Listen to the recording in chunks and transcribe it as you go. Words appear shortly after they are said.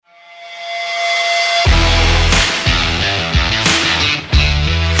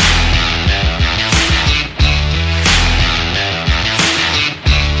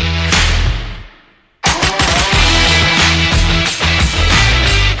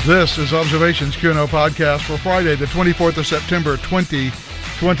This is Observations Q&O podcast for Friday, the 24th of September,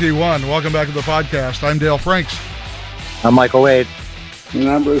 2021. Welcome back to the podcast. I'm Dale Franks. I'm Michael Wade. And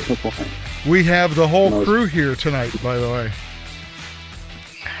I'm Bruce McCoy. We have the whole crew here tonight, by the way.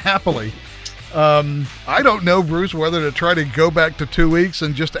 Happily. I don't know, Bruce, whether to try to go back to 2 weeks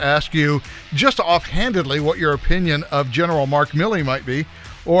and just ask you, just offhandedly, what your opinion of General Mark Milley might be,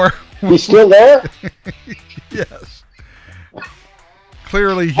 or... He's still there? Yes.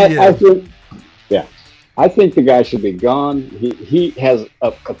 Clearly he is. I think the guy should be gone. He has,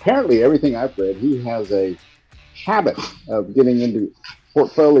 apparently everything I've read, he has a habit of getting into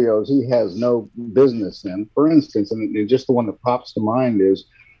portfolios he has no business in. For instance, and just the one that pops to mind is,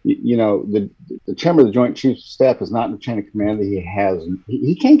 the chairman of the Joint Chiefs of Staff is not in the chain of command.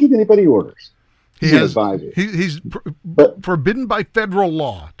 He can't give anybody orders. He's forbidden by federal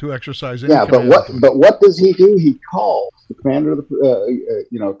law to exercise any command. But what does he do? He calls the commander of the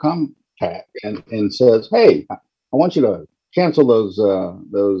contact and says, "Hey, I want you to cancel those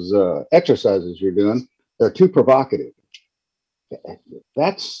exercises you're doing. They're too provocative." He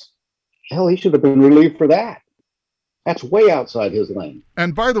should have been relieved for that. That's way outside his lane.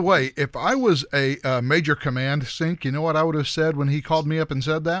 And by the way, if I was a major command sink, you know what I would have said when he called me up and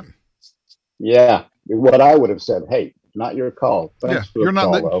said that? Yeah, what I would have said, hey, not your call. You're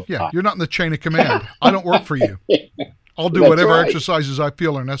not in the chain of command. I don't work for you. I'll do whatever exercises I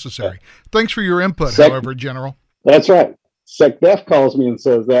feel are necessary. Thanks for your input, however, General. That's right. SecDef calls me and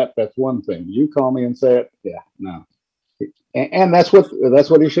says that. That's one thing. You call me and say it. Yeah, no. And that's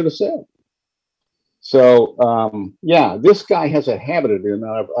what he should have said. So, this guy has a habit of doing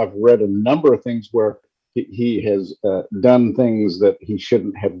that. I've read a number of things where he has done things that he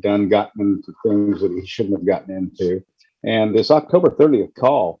shouldn't have done, gotten into things that he shouldn't have gotten into. And this October 30th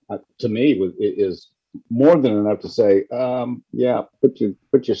call, to me, is more than enough to say,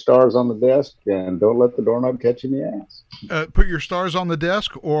 put your stars on the desk and don't let the doorknob catch you in the ass. Put your stars on the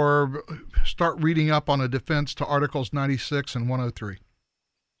desk or start reading up on a defense to Articles 96 and 103.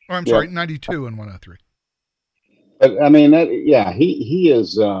 Or I'm sorry, 92 and 103. But, I mean, he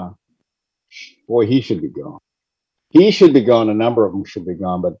is... boy, he should be gone. He should be gone. A number of them should be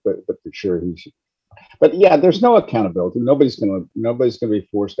gone, but for sure he should. But yeah, there's no accountability. Nobody's going to be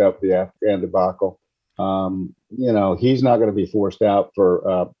forced out for the Afghan debacle. He's not going to be forced out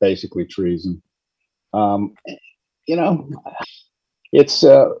for basically treason. It's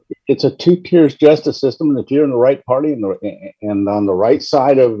a two-tier justice system, and if you're in the right party and on the right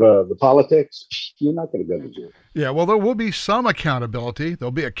side of the politics, you're not going to go to jail. Yeah, well, there will be some accountability.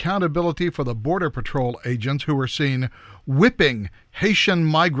 There'll be accountability for the Border Patrol agents who were seen whipping Haitian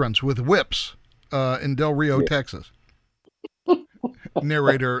migrants with whips in Del Rio, Texas.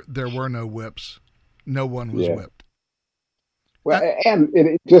 Narrator, there were no whips. No one was whipped. Well, and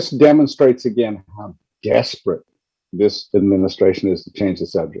it just demonstrates again how desperate this administration is to change the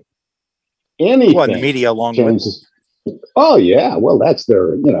subject. Anything. Well, the media along changes. Oh yeah, well that's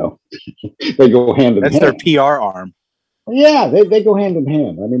their, they go hand in hand. That's their PR arm. Yeah, they go hand in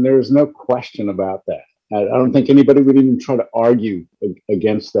hand. I mean, there is no question about that. I don't think anybody would even try to argue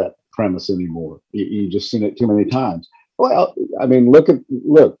against that premise anymore. You've just seen it too many times. Well, I mean, look,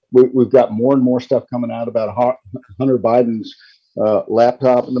 we've got more and more stuff coming out about Hunter Biden's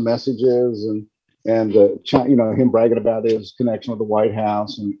laptop and the messages and him bragging about his connection with the White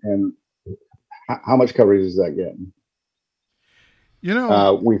House and how much coverage is that getting? We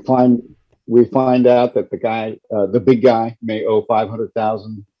find out that the big guy may owe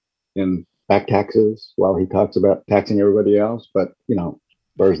 $500,000 in back taxes while he talks about taxing everybody else. But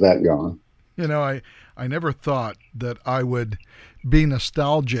where's that gone? I never thought that I would be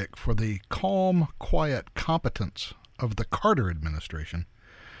nostalgic for the calm, quiet competence of the Carter administration.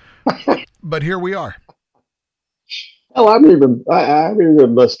 But here we are. Well, I'm even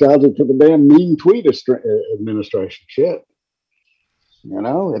nostalgic for the damn mean tweet administration. Shit,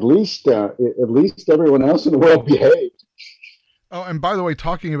 at least everyone else in the world behaved. Oh, and by the way,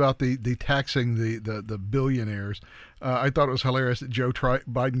 talking about the taxing the billionaires, I thought it was hilarious that Joe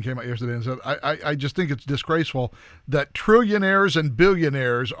Biden came out yesterday and said, I just think it's disgraceful that trillionaires and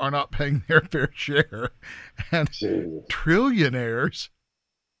billionaires are not paying their fair share. And trillionaires.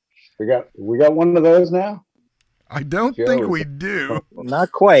 We got one of those now? I don't think we do.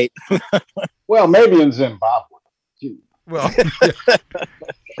 Not quite. Well, maybe in Zimbabwe. Well,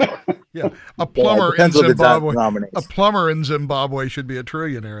 yeah. A plumber in Zimbabwe. A plumber in Zimbabwe should be a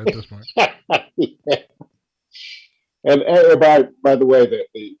trillionaire at this point. Yeah. And by the way, the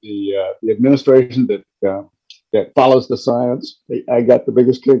administration that follows the science, I got the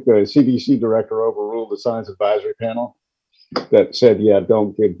biggest kick. The CDC director overruled the science advisory panel. that said, yeah,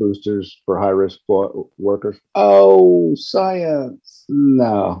 don't give boosters for high risk workers. Oh, science,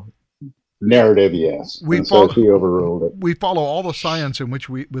 no. Narrative, yes. We And so follow she overruled it. we follow all the science in which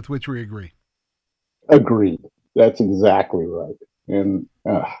we with which we agree. Agreed. That's exactly right. And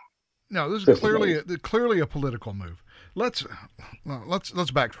No, this is just clearly a political move. Let's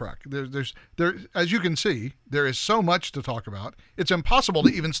backtrack. There as you can see, there is so much to talk about. It's impossible to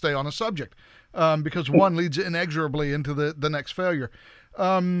even stay on a subject because one leads inexorably into the next failure.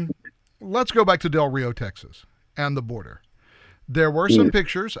 Let's go back to Del Rio, Texas, and the border. There were some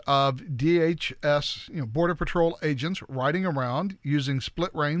pictures of DHS, Border Patrol agents riding around using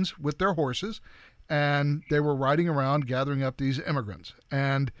split reins with their horses, and they were riding around gathering up these immigrants.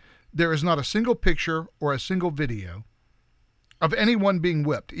 And there is not a single picture or a single video of anyone being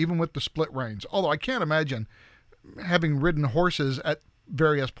whipped, even with the split reins. Although I can't imagine, having ridden horses at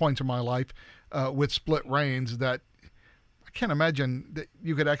various points in my life with split reins, that I can't imagine that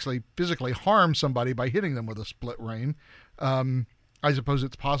you could actually physically harm somebody by hitting them with a split rein. I suppose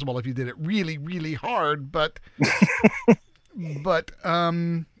it's possible if you did it really, really hard, but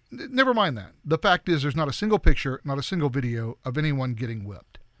never mind that. The fact is there's not a single picture, not a single video of anyone getting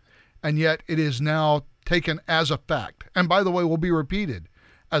whipped. And yet it is now taken as a fact. And by the way, will be repeated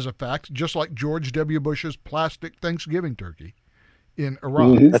as a fact, just like George W. Bush's plastic Thanksgiving turkey in Iraq.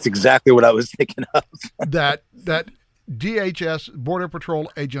 Mm-hmm. That's exactly what I was thinking of. that DHS Border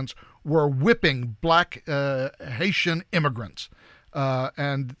Patrol agents were whipping black Haitian immigrants.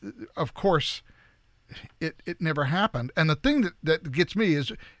 And of course, it never happened. And the thing that gets me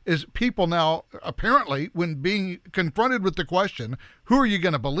is people now, apparently, when being confronted with the question, who are you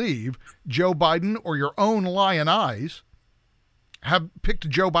going to believe, Joe Biden or your own lying eyes, have picked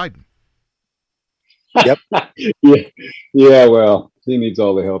Joe Biden. Yep. Yeah, well, he needs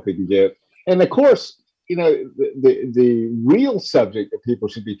all the help he can get. And of course, the real subject that people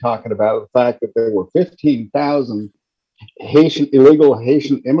should be talking about is the fact that there were 15,000 illegal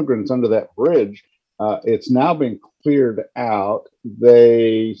Haitian immigrants under that bridge. It's now been cleared out.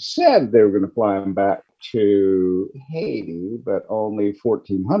 They said they were going to fly them back to Haiti, but only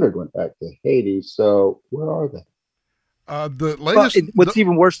 1,400 went back to Haiti. So where are they? The latest. What's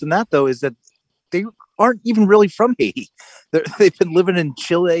even worse than that, though, is that they aren't even really from Haiti. They've been living in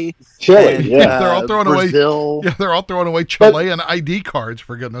Chile. And, yeah. They're all throwing Brazil. away. Yeah, they're all throwing away Chilean ID cards,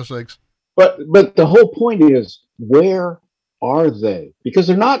 for goodness sakes. But the whole point is, where are they? Because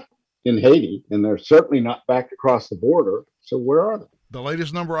they're not in Haiti, and they're certainly not back across the border. So where are they? The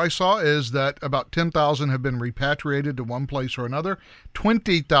latest number I saw is that about 10,000 have been repatriated to one place or another.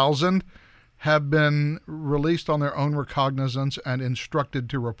 20,000 have been released on their own recognizance and instructed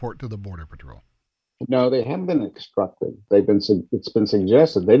to report to the Border Patrol. No, they haven't been instructed. It's been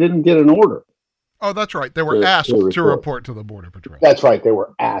suggested. They didn't get an order. Oh, that's right. They were asked to report to the Border Patrol. That's right. They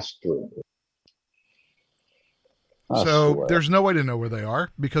were asked to report. So there's no way to know where they are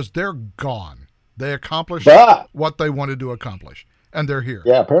because they're gone. They accomplished what they wanted to accomplish, and they're here.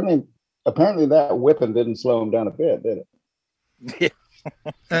 Yeah, apparently that whipping didn't slow them down a bit, did it? Yeah.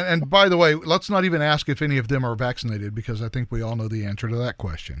 And by the way, let's not even ask if any of them are vaccinated because I think we all know the answer to that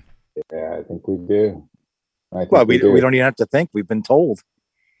question. Yeah, I think we do. We don't even have to think. We've been told.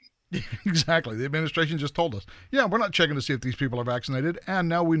 Exactly. The administration just told us, yeah, we're not checking to see if these people are vaccinated. And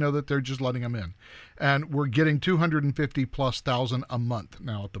now we know that they're just letting them in. And we're getting 250,000+ a month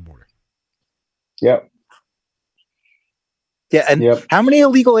now at the border. Yep. Yeah. And how many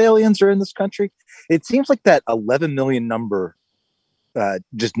illegal aliens are in this country? It seems like that 11 million number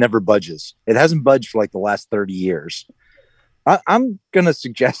just never budges. It hasn't budged for like the last 30 years. I'm going to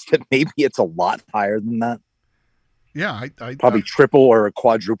suggest that maybe it's a lot higher than that. Yeah, I probably triple or a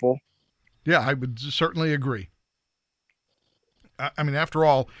quadruple. Yeah, I would certainly agree. I mean, after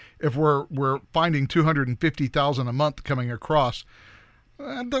all, if we're finding 250,000 a month coming across,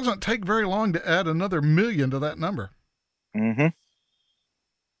 it doesn't take very long to add another million to that number. Mm-hmm.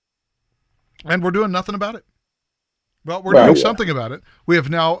 And we're doing nothing about it. Well, we're doing something about it. We have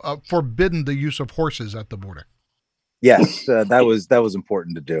now forbidden the use of horses at the border. Yes, that was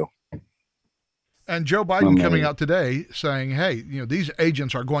important to do. And Joe Biden coming out today saying, hey, these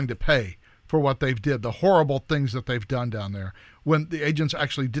agents are going to pay for what they've did, the horrible things that they've done down there, when the agents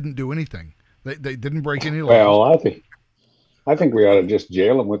actually didn't do anything. They didn't break any laws. Well, I think we ought to just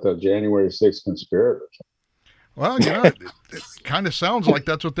jail them with the January 6th conspirators. Well, it kind of sounds like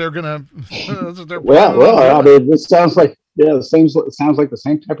that's what they're going to. Well, I mean, this sounds like it sounds like the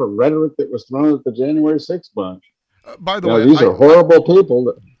same type of rhetoric that was thrown at the January 6th bunch. By the way, these are horrible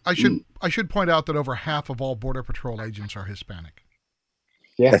people. I should point out that over half of all Border Patrol agents are Hispanic.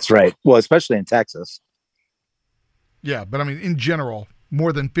 Yeah, that's right. Well, especially in Texas. Yeah, but I mean, in general,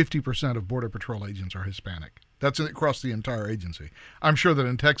 more than 50% of Border Patrol agents are Hispanic. That's across the entire agency. I'm sure that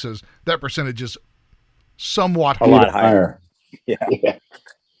in Texas, that percentage is somewhat A lot higher. Yeah. Yeah.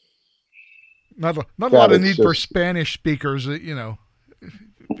 Not a God, lot of it's need for just- Spanish speakers, in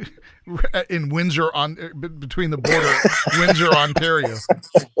Windsor, between the border, Windsor, Ontario.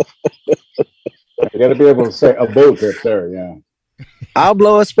 You got to be able to say a boat up there. Yeah.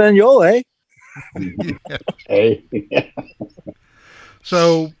 Hablo español, eh? Yeah. Hey.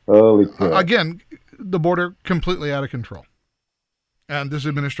 So, Holy crap. again, the border completely out of control. And this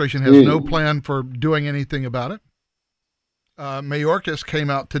administration has no plan for doing anything about it. Mayorkas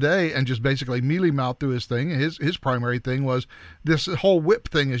came out today and just basically mealy-mouthed through his thing. His primary thing was this whole whip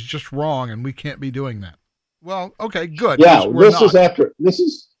thing is just wrong, and we can't be doing that. Well, okay, good. Yeah, Let's back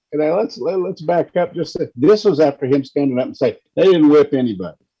up just a, this was after him standing up and saying they didn't whip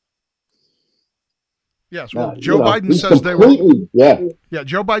anybody. Yes, well, Now, Joe Biden he's says they were. Yeah,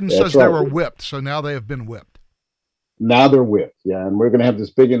 Joe Biden That's says they right. were whipped, so now they have been whipped. now they're whipped. Yeah, and we're going to have this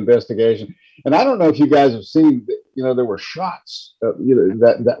big investigation. And I don't know if you guys have seen, there were shots,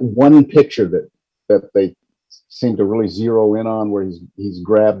 that one picture that they seem to really zero in on, where he's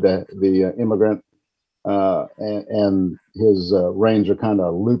grabbed the immigrant and his ranger kind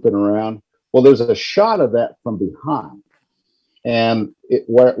of looping around. Well, there's a shot of that from behind, and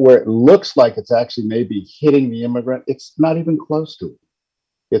where it looks like it's actually maybe hitting the immigrant. It's not even close to it.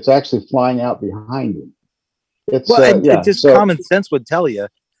 It's actually flying out behind him. Common sense would tell you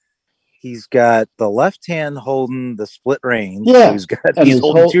he's got the left hand holding the split reins. Yeah, so he's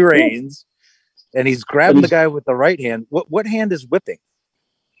holding two reins, and he's grabbing the guy with the right hand. What hand is whipping?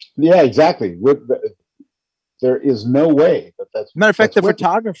 Yeah, exactly. There is no way that's. Matter of fact, the whipping.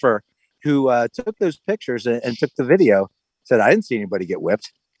 photographer who took those pictures and took the video said, "I didn't see anybody get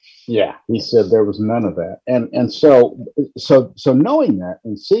whipped." Yeah, he said there was none of that, and so knowing that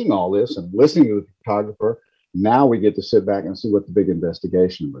and seeing all this and listening to the photographer, now we get to sit back and see what the big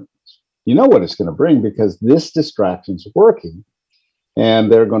investigation brings. You know what it's going to bring, because this distraction's working,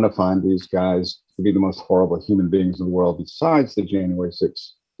 and they're going to find these guys to be the most horrible human beings in the world, besides the January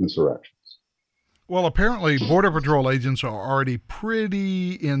 6th insurrections. Well, apparently, Border Patrol agents are already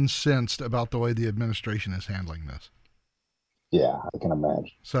pretty incensed about the way the administration is handling this. Yeah, I can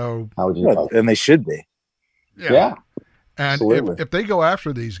imagine. So, how would you? And they should be. Yeah. And if they go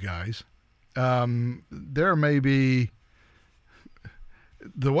after these guys, there may be,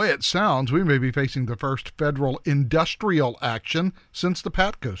 the way it sounds, we may be facing the first federal industrial action since the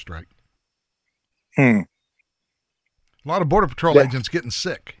Patco strike. A lot of Border Patrol agents getting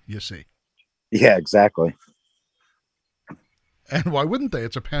sick, you see. Yeah, exactly. And why wouldn't they?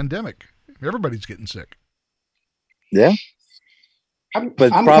 It's a pandemic. Everybody's getting sick. Yeah. But the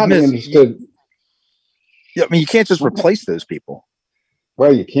problem is, interested. Yeah, I mean, you can't just replace those people.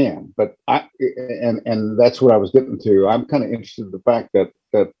 Well, you can, but and that's what I was getting to. I'm kind of interested in the fact that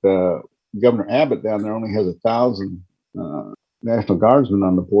Governor Abbott down there only has 1,000 National Guardsmen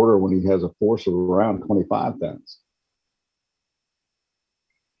on the border when he has a force of around 25,000.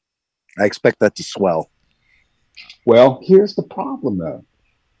 I expect that to swell. Well, here's the problem, though.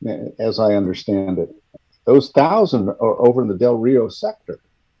 As I understand it, those 1,000 are over in the Del Rio sector,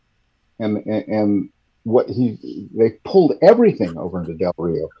 and they pulled everything over into Del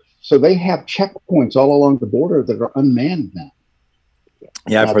Rio, so they have checkpoints all along the border that are unmanned now.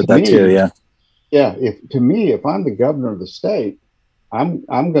 Yeah, I've heard that too. Yeah, yeah. If I'm the governor of the state, I'm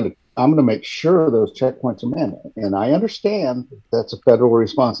gonna make sure those checkpoints are manned, and I understand that's a federal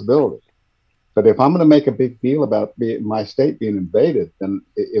responsibility. But if I'm going to make a big deal about my state being invaded, then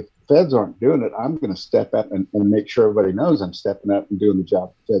if the feds aren't doing it, I'm going to step up and make sure everybody knows I'm stepping up and doing the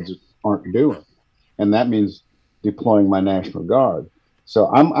job the feds aren't doing. And that means deploying my National Guard.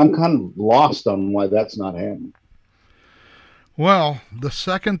 So I'm kind of lost on why that's not happening. Well, the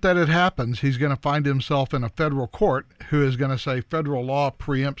second that it happens, he's going to find himself in a federal court who is going to say federal law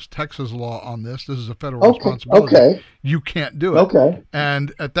preempts Texas law on this. This is a federal responsibility. Okay. You can't do it. Okay.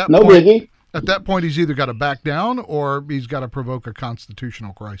 And at that no point, biggie. At that point, he's either got to back down or he's got to provoke a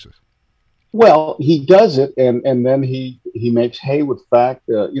constitutional crisis. Well, he does it, and then he makes hay with the fact.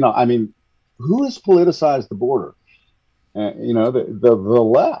 I mean, who has politicized the border? The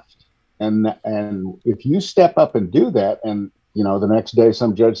left, and if you step up and do that, and the next day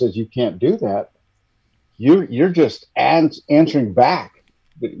some judge says you can't do that, you're just answering back.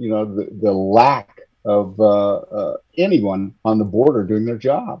 The lack of anyone on the border doing their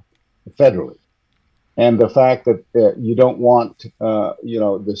job federally, and the fact that you don't want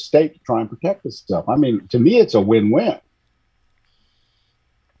the state to try and protect itself. I mean, to me, it's a win-win.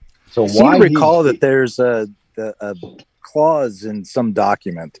 So why recall that there's a clause in some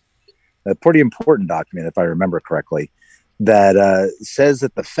document, a pretty important document, if I remember correctly, that says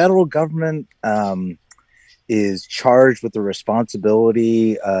that the federal government is charged with the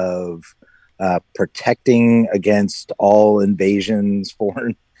responsibility of protecting against all invasions,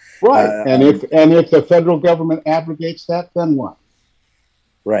 foreign. Right. And if the federal government abrogates that, then what?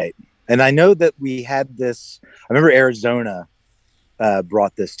 Right. And I know that we had this. I remember Arizona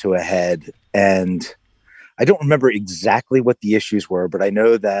brought this to a head, and I don't remember exactly what the issues were, but I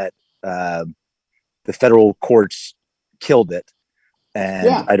know that the federal courts killed it, and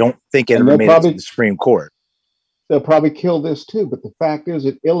I don't think it ever made it to the Supreme Court. They'll probably kill this too, but the fact is,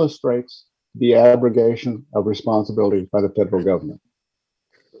 it illustrates the abrogation of responsibility by the federal government.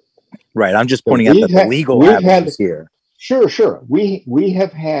 Right. I'm just pointing out that the legal avenues here. Sure. We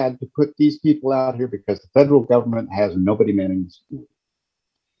have had to put these people out here because the federal government has nobody manning the school.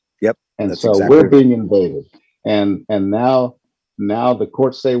 Yep. And so we're being invaded. And now the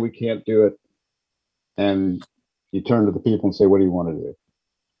courts say we can't do it. And you turn to the people and say, what do you want to do?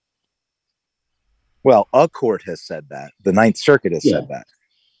 Well, a court has said that. The Ninth Circuit has said that.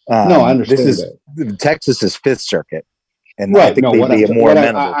 No, I understand that. Texas is Fifth Circuit. And I think they'd be more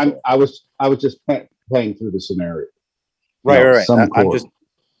amenable. I was just playing through the scenario. Right.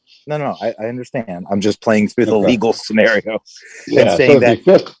 I understand. I'm just playing through the legal scenario and saying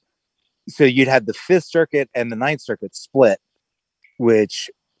that. So you'd have the Fifth Circuit and the Ninth Circuit split,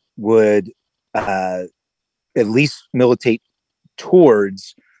 which would at least militate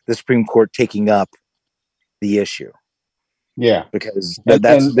towards the Supreme Court taking up the issue. Yeah, because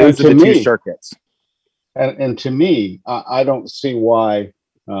those are the two circuits. And to me, I don't see why,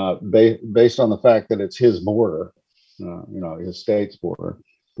 based on the fact that it's his border, his state's border,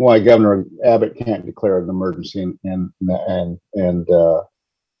 why Governor Abbott can't declare an emergency and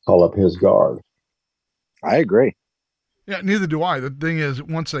call up his guard. I agree. Yeah, neither do I. The thing is,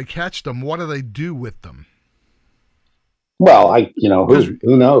 once they catch them, what do they do with them? Well,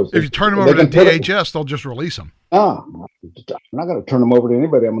 who knows? If you turn them over to DHS, they'll just release them. I'm not going to turn them over to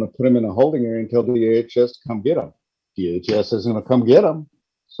anybody. I'm going to put them in a holding area until DHS come get them. DHS isn't going to come get them.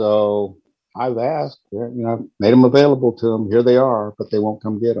 So I've asked, made them available to them. Here they are, but they won't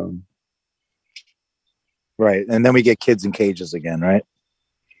come get them. Right. And then we get kids in cages again, right?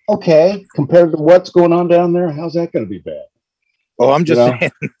 Okay. Compared to what's going on down there, how's that going to be bad? Oh, I'm just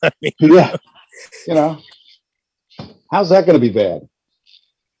saying. How's that going to be bad?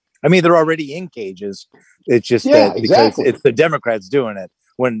 I mean, they're already in cages. It's just because it's the Democrats doing it.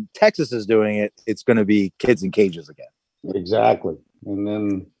 When Texas is doing it, it's going to be kids in cages again. Exactly. And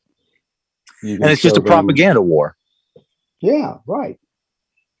then it's just a propaganda war. Yeah, right.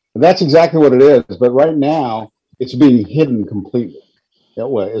 And that's exactly what it is. But right now, it's being hidden completely.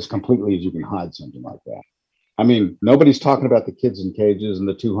 As completely as you can hide something like that. I mean, nobody's talking about the kids in cages and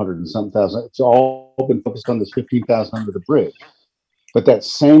the 200 and something thousand. It's all been focused on this 15,000 under the bridge. But that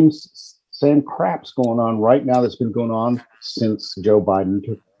same crap's going on right now that's been going on since Joe Biden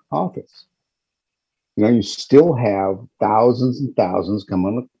took office. You still have thousands and thousands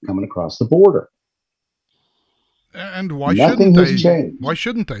coming across the border. And why shouldn't they? Why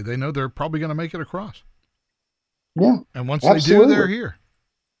shouldn't they? They know they're probably going to make it across. Yeah. And once they do, they're here.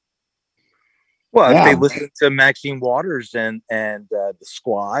 Well, if they listen to Maxine Waters and the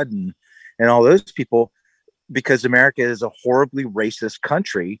Squad and all those people, because America is a horribly racist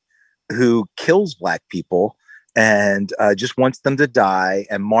country who kills Black people and just wants them to die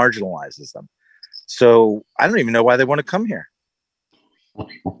and marginalizes them. So I don't even know why they want to come here.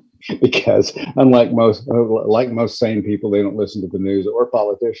 Because unlike most sane people, they don't listen to the news or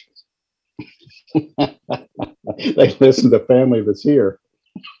politicians. They listen to family that's here.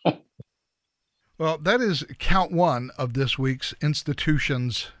 Well, that is count one of this week's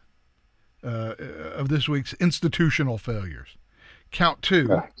institutional failures. Count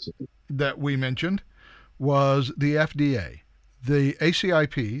two that we mentioned was the FDA. The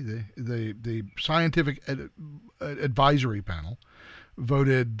ACIP, the Scientific Advisory Panel,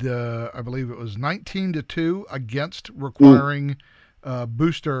 voted, I believe it was 19-2 against requiring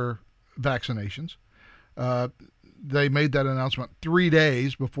booster vaccinations. They made that announcement 3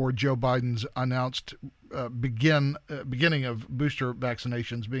 days before Joe Biden's announced beginning of booster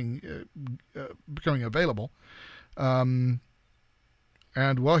vaccinations becoming available. And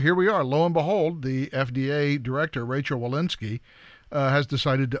well, here we are. Lo and behold, the FDA director, Rachel Walensky, has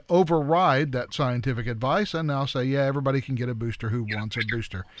decided to override that scientific advice and now say, yeah, everybody can get a booster who wants a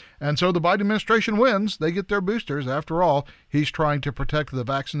booster. And so the Biden administration wins. They get their boosters. After all, he's trying to protect the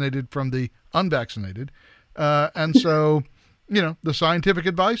vaccinated from the unvaccinated. And so, the scientific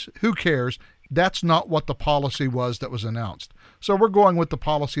advice, who cares? That's not what the policy was that was announced. So we're going with the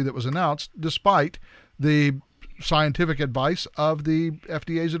policy that was announced, despite the scientific advice of the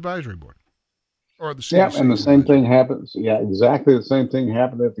FDA's advisory board, or the CDC's. Yeah, and the same thing happens. Yeah, exactly the same thing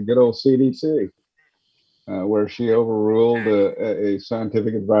happened at the good old CDC, where she overruled a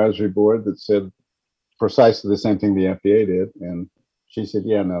scientific advisory board that said precisely the same thing the FDA did, and she said,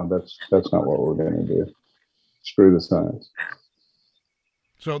 "Yeah, no, that's not what we're going to do. Screw the science."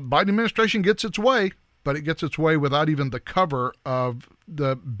 So the Biden administration gets its way, but it gets its way without even the cover of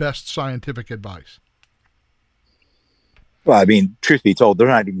the best scientific advice. Well, I mean, truth be told, they're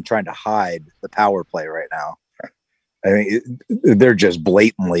not even trying to hide the power play right now. I mean, they're just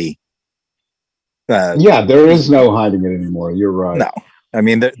blatantly. Yeah, there is no hiding it anymore. You're right. No, I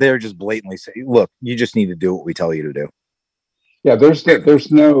mean, they're just blatantly saying, "Look, you just need to do what we tell you to do." Yeah, there's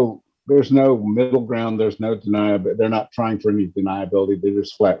no middle ground. There's no deniability. They're not trying for any deniability. They're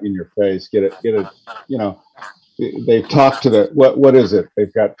just flat in your face. Get it. You know, they've talked to what is it?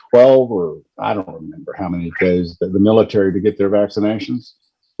 They've got 12 or I don't remember how many days the military to get their vaccinations,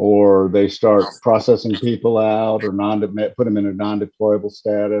 or they start processing people out, or put them in a non-deployable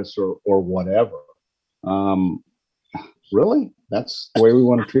status, or whatever. Really, that's the way we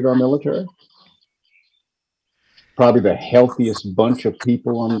want to treat our military? Probably the healthiest bunch of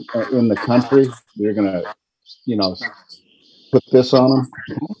people in the country. You're gonna, put this on them.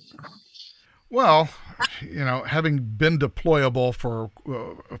 Well, having been deployable for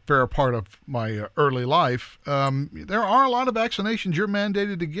a fair part of my early life, there are a lot of vaccinations you're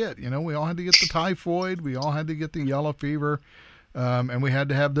mandated to get. We all had to get the typhoid, we all had to get the yellow fever, and we had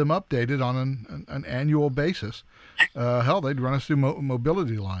to have them updated on an annual basis. Hell, they'd run us through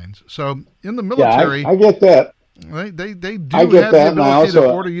mobility lines. So in the military, I get that. They do have the ability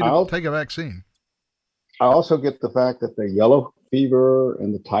to order you to take a vaccine. I also get the fact that the yellow fever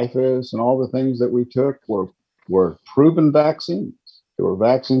and the typhus and all the things that we took were proven vaccines. There were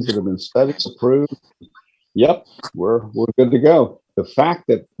vaccines that have been studied, approved. Yep, we're good to go. The fact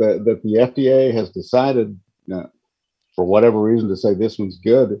that the FDA has decided, for whatever reason, to say this one's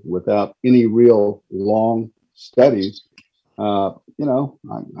good without any real long studies,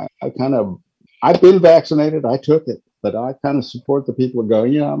 I've been vaccinated. I took it, but I kind of support the people who go,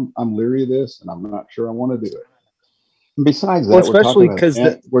 I'm leery of this, and I'm not sure I want to do it. And besides that, especially because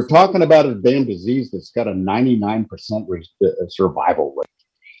we're talking about a damn disease that's got a 99% survival rate.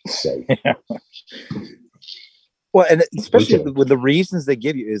 Safe. Well, and especially with the reasons they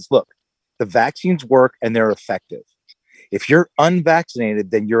give you is, look, the vaccines work and they're effective. If you're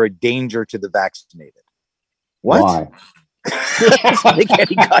unvaccinated, then you're a danger to the vaccinated. What? Why? Doesn't make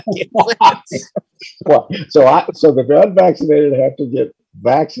any goddamn sense. Well, so the unvaccinated have to get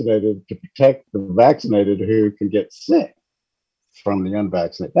vaccinated to protect the vaccinated who can get sick from the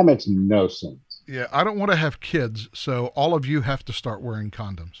unvaccinated. That makes no sense. Yeah, I don't want to have kids, so all of you have to start wearing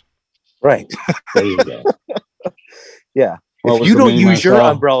condoms. Right. There you go. Yeah. If you don't use your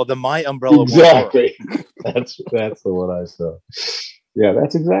umbrella, then my umbrella exactly. That's the one I saw. Yeah,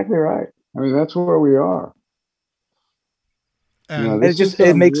 that's exactly right. I mean, that's where we are. And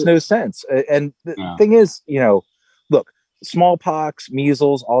it makes no sense. And the thing is, look, smallpox,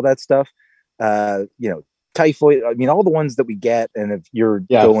 measles, all that stuff, typhoid, I mean, all the ones that we get. And if you're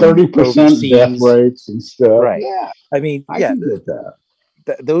going 30% death rates and stuff. Right. Yeah. I mean, I can get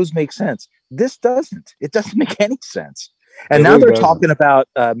that. Those make sense. This doesn't. It doesn't make any sense. And now they're talking about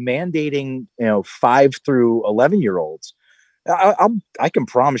mandating, 5 through 11-year-olds. I can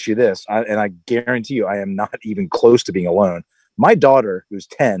promise you this, and I guarantee you I am not even close to being alone. My daughter, who's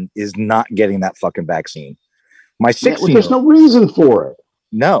 10, is not getting that fucking vaccine. My 16, there's no reason for it.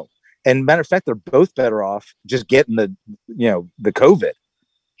 No. And matter of fact, they're both better off just getting the COVID.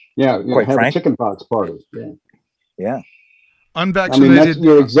 Yeah, have a chickenpox party. Yeah. Unvaccinated.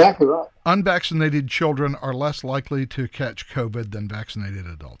 You're exactly right. Unvaccinated children are less likely to catch COVID than vaccinated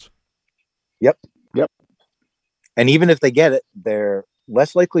adults. Yep. And even if they get it, they're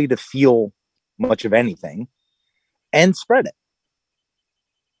less likely to feel much of anything and spread it.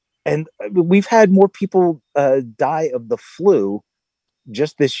 And we've had more people die of the flu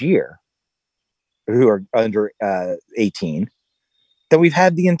just this year who are under 18 than we've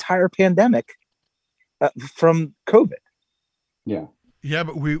had the entire pandemic from COVID. Yeah,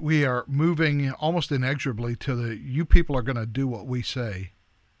 but we are moving almost inexorably to you people are going to do what we say.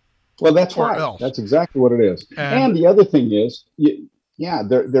 Well, that's right. Else. That's exactly what it is. And the other thing is,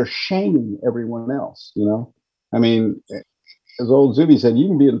 they're shaming everyone else. I mean, as old Zuby said, you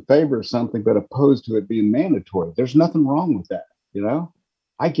can be in favor of something, but opposed to it being mandatory. There's nothing wrong with that.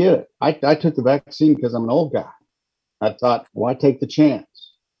 I get it. I took the vaccine because I'm an old guy. I thought, why take the chance?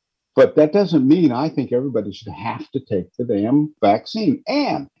 But that doesn't mean I think everybody should have to take the damn vaccine.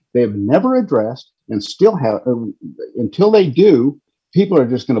 And they have never addressed and still have, until they do, people are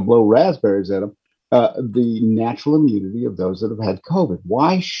just going to blow raspberries at them. The natural immunity of those that have had COVID.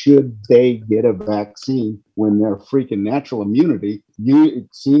 Why should they get a vaccine when their freaking natural immunity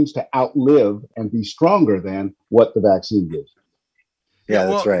seems to outlive and be stronger than what the vaccine gives? Yeah,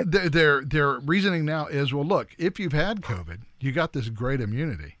 that's right. Their reasoning now is, well, look, if you've had COVID, you got this great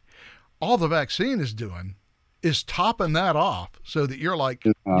immunity. All the vaccine is doing is topping that off so that you're like,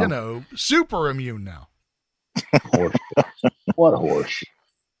 super immune now. What a horse.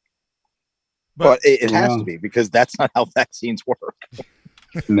 But it has to be, because that's not how vaccines work.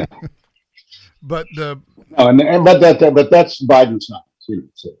 No. But that's Biden's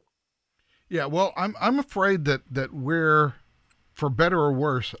science. Yeah, well, I'm afraid that we're, for better or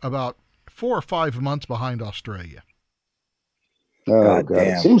worse, about 4 or 5 months behind Australia. Oh, God.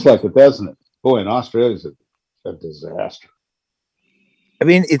 It seems like it, doesn't it? Boy, in Australia's a disaster. I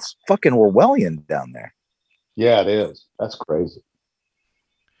mean, it's fucking Orwellian down there. Yeah, it is. That's crazy.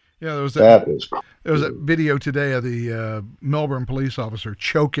 Yeah, there was that video today of the Melbourne police officer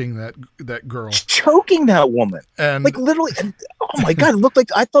choking that girl. Choking that woman. And like literally, oh my God, it looked like,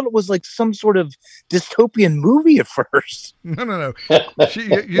 I thought it was like some sort of dystopian movie at first. No.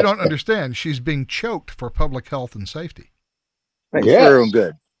 You don't understand. She's being choked for public health and safety. Right, yes. For their own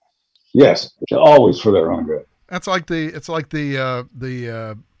good. Yes, always for their own good. That's like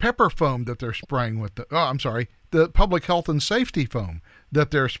the pepper foam that they're spraying with. The public health and safety foam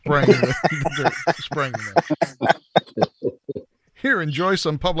that they're spraying. Here, enjoy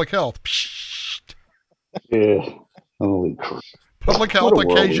some public health. Psst. Yeah, holy crap. Public health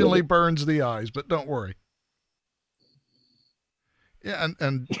occasionally burns the eyes, but don't worry. Yeah,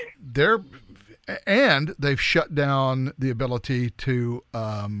 and they've shut down the ability to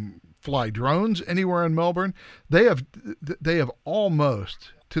fly drones anywhere in Melbourne. They have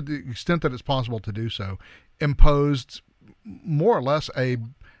almost, to the extent that it's possible to do so, imposed more or less a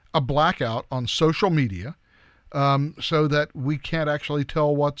blackout on social media, so that we can't actually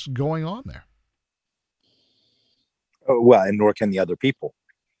tell what's going on there. Oh, well, and nor can the other people.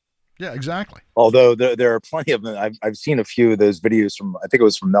 Yeah, exactly. Although there are plenty of them. I've seen a few of those videos from, I think it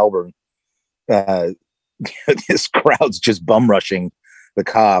was from Melbourne. This crowd's just bum rushing the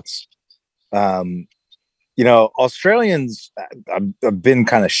cops. Australians, I've been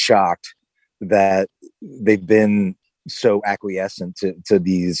kind of shocked that they've been so acquiescent to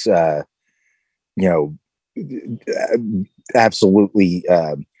these, absolutely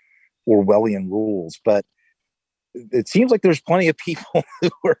Orwellian rules. But it seems like there's plenty of people who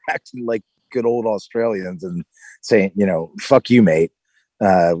are acting like good old Australians and saying, fuck you, mate.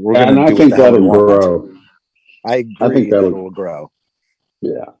 We're going to do think that'll grow. I agree. I think that will grow.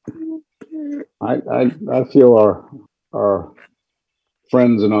 Yeah. I feel our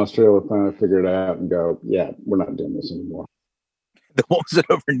friends in Australia finally figure it out and go, yeah, we're not doing this anymore. What was it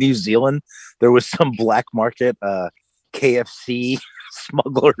over New Zealand? There was some black market KFC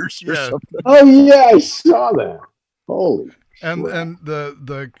smugglers or something. Oh yeah, I saw that. Holy. And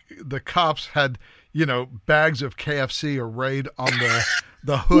the cops had, bags of KFC arrayed on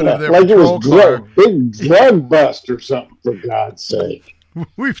the hood of their patrol car. Big drug bust or something, for God's sake.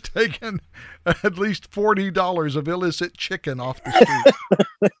 We've taken at least $40 of illicit chicken off the street.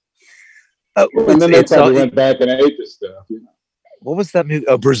 And then they probably went back and ate the stuff. What was that movie?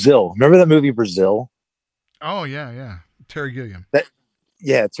 Oh, Brazil. Remember that movie Brazil? Oh yeah. Terry Gilliam.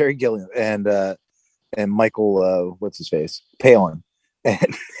 Terry Gilliam and Michael, what's his face? Palin.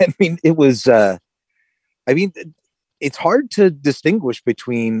 And I mean, it was. It's hard to distinguish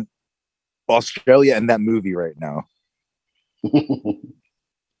between Australia and that movie right now.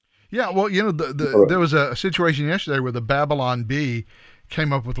 Yeah, well, there was a situation yesterday where the Babylon Bee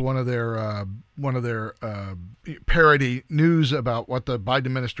came up with one of their parody news about what the Biden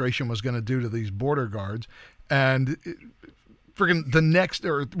administration was going to do to these border guards, and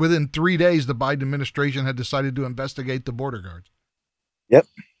friggin' within 3 days, the Biden administration had decided to investigate the border guards. Yep.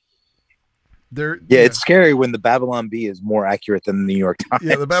 It's scary when the Babylon Bee is more accurate than the New York Times.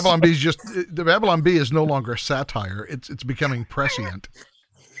 Yeah, the Babylon Bee is no longer satire; it's becoming prescient.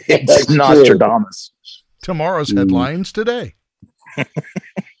 It's Nostradamus. Tomorrow's headlines today.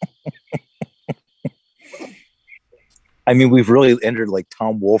 I mean, we've really entered like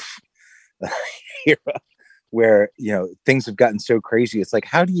Tom Wolfe era, where things have gotten so crazy. It's like,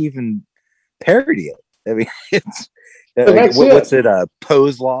 how do you even parody it? I mean, it's what's it?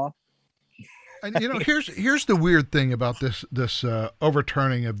 Poe's law. And here's the weird thing about this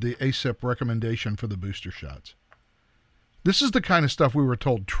overturning of the ACIP recommendation for the booster shots. This is the kind of stuff we were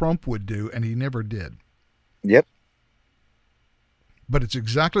told Trump would do, and he never did. Yep. But it's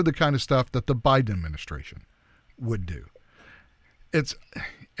exactly the kind of stuff that the Biden administration would do. It's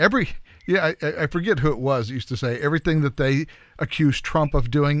I forget who it was used to say everything that they accuse Trump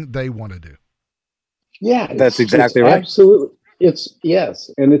of doing, they want to do. Yeah, That's exactly right. Absolutely. Yes.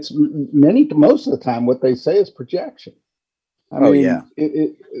 And it's most of the time what they say is projection. I mean,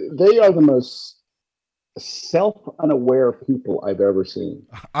 they are the most self-unaware people I've ever seen.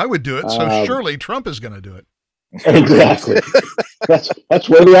 I would do it, so surely Trump is going to do it. Exactly. that's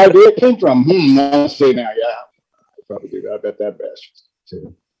where the idea came from. Let's see now. Yeah, I probably do that. I bet that bastard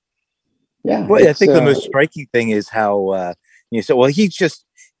too. Yeah. Well, I think the most striking thing is how he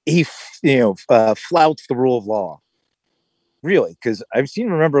flouts the rule of law. Really, because I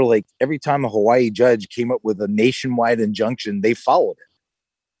remember like every time a Hawaii judge came up with a nationwide injunction, they followed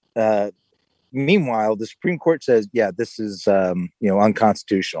it. Meanwhile, the Supreme Court says, yeah, this is,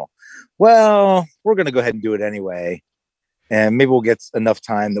 unconstitutional. Well, we're going to go ahead and do it anyway. And maybe we'll get enough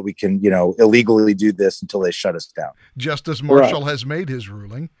time that we can, illegally do this until they shut us down. Justice Marshall has made his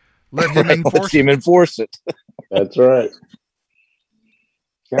ruling. Let him enforce it. That's right.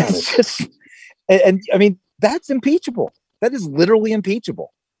 And I mean, that's impeachable. That is literally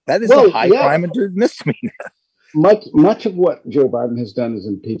impeachable. That is a high crime and misdemeanor. Much of what Joe Biden has done is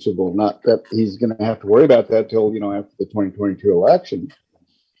impeachable. Not that he's going to have to worry about that till after the 2022 election.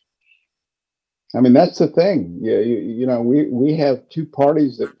 I mean, that's the thing. Yeah, we have two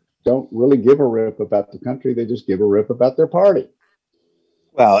parties that don't really give a rip about the country. They just give a rip about their party.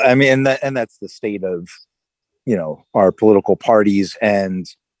 Well, I mean, and that's the state of, our political parties and,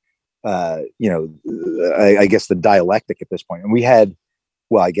 I guess the dialectic at this point. And we had,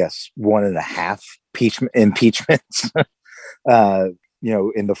 well, I guess 1.5 impeachments,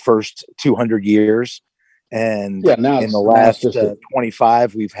 in the first 200 years. And now in the last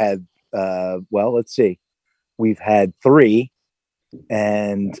 25, we've had, let's see, we've had 3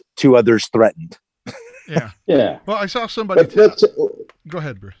 and 2 others threatened. Yeah. Yeah. Well, I saw somebody. Go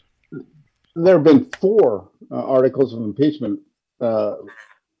ahead, Bruce. There have been 4 articles of impeachment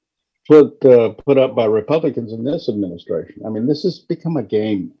put up by Republicans in this administration. I mean, this has become a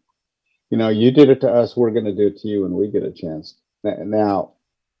game. You did it to us, we're going to do it to you, and we get a chance. Now,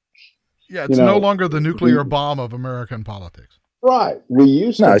 yeah, it's no longer the nuclear bomb of American politics. Right. We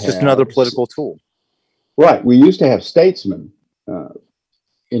used to. No, it's just another political tool. Right. We used to have statesmen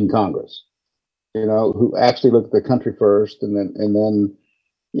in Congress, who actually looked at the country first, and then,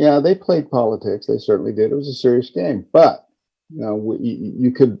 they played politics. They certainly did. It was a serious game, but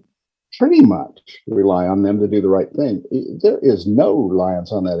you could pretty much rely on them to do the right thing. There is no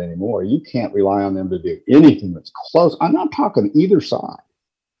reliance on that anymore. You can't rely on them to do anything that's close. I'm not talking either side.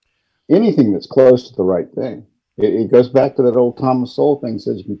 Anything that's close to the right thing. It goes back to that old Thomas Sowell thing.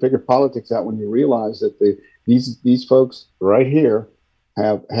 Says you can figure politics out when you realize that these folks right here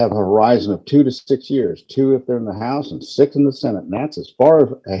have a horizon of 2 to 6 years. 2 if they're in the House and 6 in the Senate, and that's as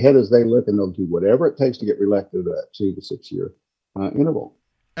far ahead as they look. And they'll do whatever it takes to get reelected at that 2 to 6 year interval.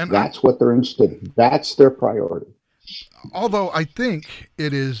 And that's what they're interested in. That's their priority. Although I think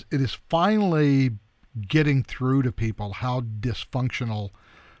it is finally getting through to people how dysfunctional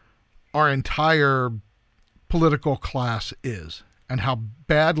our entire political class is and how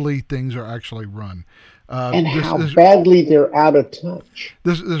badly things are actually run. And how badly they're out of touch.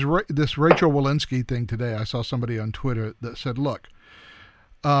 This Rachel Walensky thing today, I saw somebody on Twitter that said, look,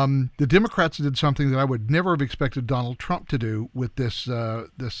 the Democrats did something that I would never have expected Donald Trump to do with this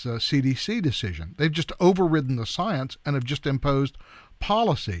CDC decision. They've just overridden the science and have just imposed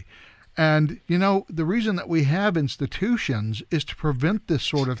policy. And, the reason that we have institutions is to prevent this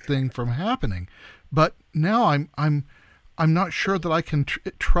sort of thing from happening. But now I'm not sure that I can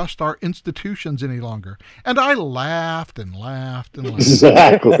trust our institutions any longer. And I laughed and laughed and laughed.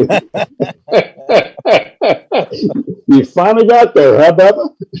 Exactly. You finally got there, huh, Bubba?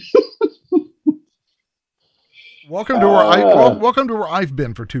 Welcome to where I've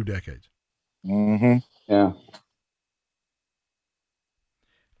been for 2 decades. Mm-hmm. Yeah.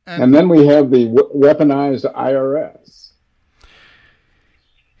 And then we have the weaponized IRS.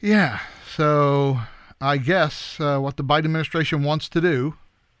 Yeah. So I guess what the Biden administration wants to do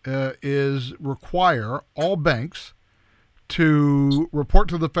is require all banks to report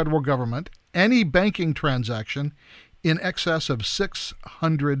to the federal government any banking transaction in excess of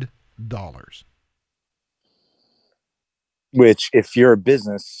 $600. Which, if you're a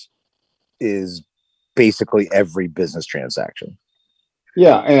business, is basically every business transaction.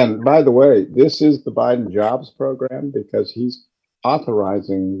 Yeah, and by the way, this is the Biden jobs program because he's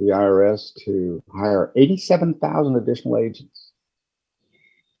authorizing the IRS to hire 87,000 additional agents.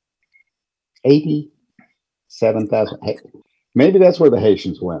 87,000. Hey, maybe that's where the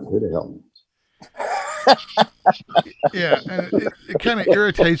Haitians went. Who the hell knows? Yeah, and it kind of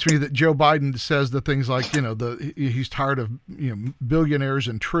irritates me that Joe Biden says the things like, he's tired of, billionaires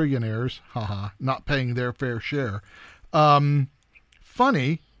and trillionaires, not paying their fair share.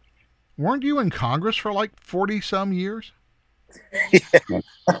 Funny, weren't you in Congress for like 40 some years? Yeah.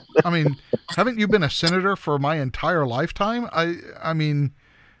 I mean, haven't you been a senator for my entire lifetime? I mean,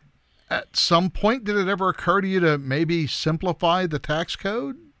 at some point, did it ever occur to you to maybe simplify the tax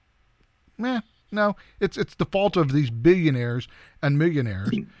code? No, it's the fault of these billionaires and millionaires.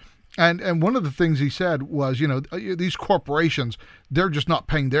 And one of the things he said was, these corporations, they're just not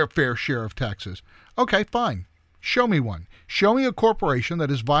paying their fair share of taxes. Okay, fine. Show me one. Show me a corporation that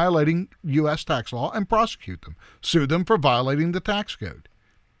is violating U.S. tax law and prosecute them. Sue them for violating the tax code.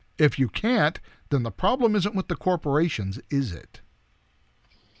 If you can't, then the problem isn't with the corporations, is it?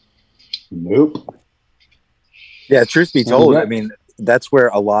 Nope. Yeah, truth be told, I mean, that's where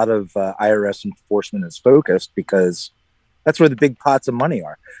a lot of IRS enforcement is focused, because that's where the big pots of money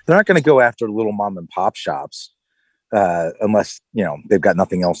are. They're not going to go after little mom and pop shops unless, they've got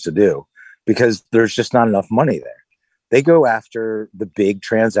nothing else to do, because there's just not enough money there. They go after the big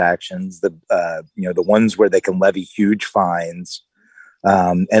transactions, the ones where they can levy huge fines.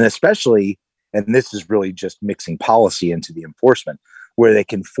 And especially, and this is really just mixing policy into the enforcement, where they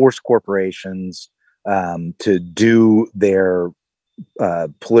can force corporations to do their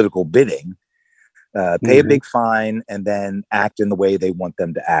political bidding, pay a big fine, and then act in the way they want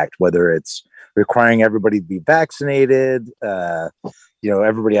them to act, whether it's requiring everybody to be vaccinated,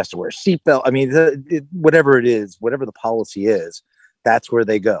 everybody has to wear a seatbelt. I mean, whatever it is, whatever the policy is, that's where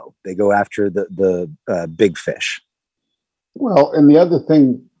they go. They go after the big fish. Well, and the other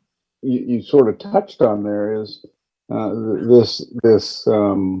thing you sort of touched on there is this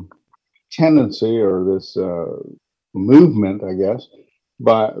tendency, or this movement, I guess,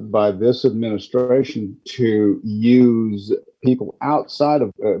 by this administration to use people outside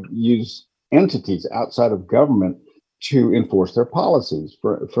of use entities outside of government to enforce their policies.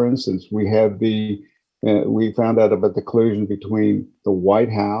 For instance, we have we found out about the collusion between the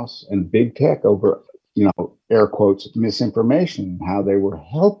White House and big tech over, air quotes, misinformation, how they were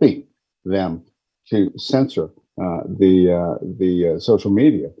helping them to censor the social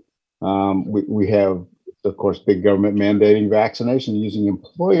media. We have, of course, big government mandating vaccination, using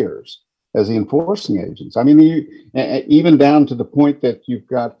employers as the enforcing agents. I mean, even down to the point that you've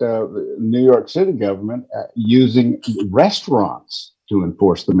got the New York City government using restaurants to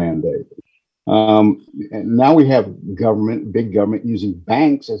enforce the mandate. And now we have big government using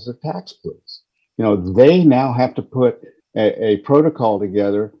banks as a tax police. They now have to put a protocol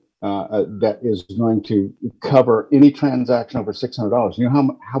together that is going to cover any transaction over $600. You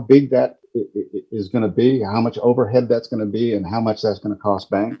know how big that is going to be, how much overhead that's going to be, and how much that's going to cost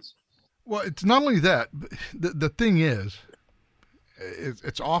banks? Well, it's not only that. The thing is,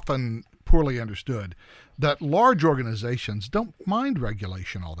 it's often poorly understood that large organizations don't mind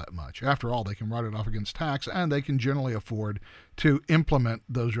regulation all that much. After all, they can write it off against tax, and they can generally afford to implement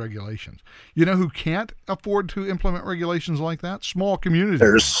those regulations. You know who can't afford to implement regulations like that? Small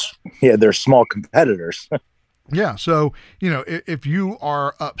communities. There's small competitors. Yeah, so if you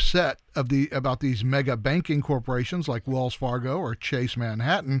are upset about these mega banking corporations like Wells Fargo or Chase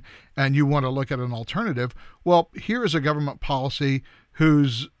Manhattan, and you want to look at an alternative, well, here is a government policy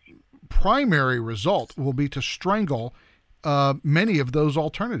whose primary result will be to strangle many of those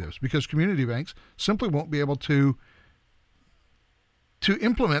alternatives, because community banks simply won't be able to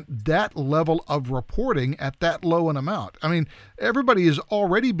implement that level of reporting at that low an amount. I mean, everybody has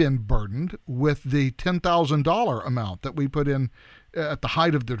already been burdened with the $10,000 amount that we put in at the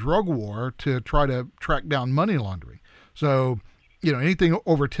height of the drug war to try to track down money laundering. So, anything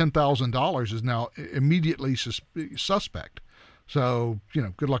over $10,000 is now immediately suspect. So,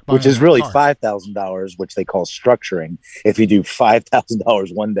 good luck buying which is really car. $5,000, which they call structuring. If you do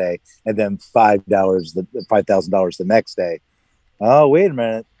 $5,000 one day and then $5,000 the next day, oh, wait a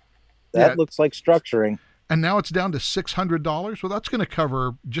minute. That looks like structuring. And now it's down to $600. Well, that's going to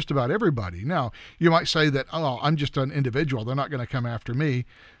cover just about everybody. Now, you might say that, oh, I'm just an individual. They're not going to come after me.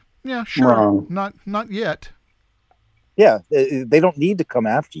 Yeah, sure. Wrong. Not yet. Yeah, they don't need to come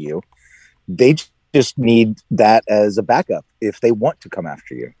after you. They just need that as a backup if they want to come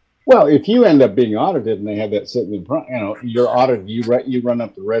after you. Well, if you end up being audited and they have that sitting in front, you're audited, you run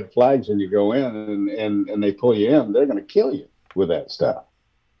up the red flags when you go in and they pull you in, they're going to kill you with that stuff.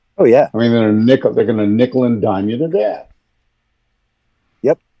 Oh yeah. I mean, they're going to nickel and dime you to death.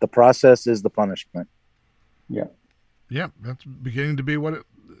 The process is the punishment. Yeah. Yeah, that's beginning to be what it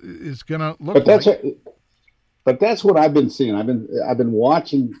is going to look But like. that's what I've been seeing. I've been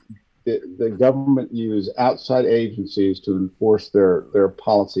watching the government use outside agencies to enforce their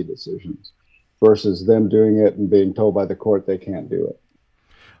policy decisions versus them doing it and being told by the court they can't do it.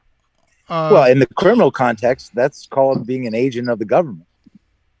 Well, in the criminal context, that's called being an agent of the government.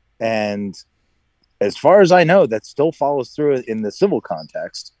 And as far as I know, that still follows through in the civil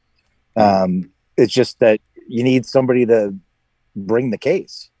context. It's just that you need somebody to bring the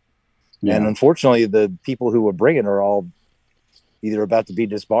case. Yeah. And unfortunately, the people who would bring it are all either about to be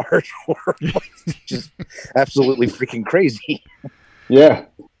disbarred or just absolutely freaking crazy. Yeah,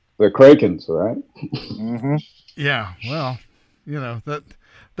 the Krakens, right? Mm-hmm. Yeah, well,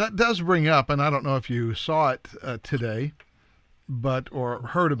 that does bring up, and I don't know if you saw it today, or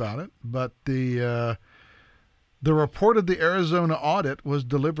heard about it, but the report of the Arizona audit was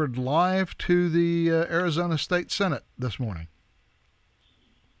delivered live to the Arizona State Senate this morning.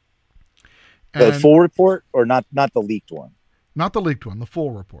 The full report, or not the leaked one? Not the leaked one, the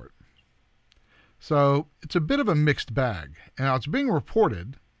full report. So it's a bit of a mixed bag. Now it's being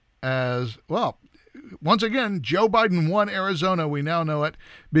reported as, well, once again, Joe Biden won Arizona. We now know it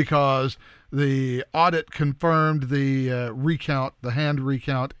because the audit confirmed the hand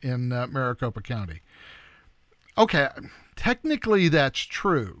recount in Maricopa County. Okay, technically that's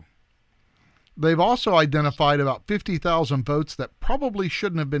true. They've also identified about 50,000 votes that probably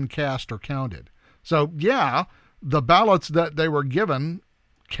shouldn't have been cast or counted. So, yeah, the ballots that they were given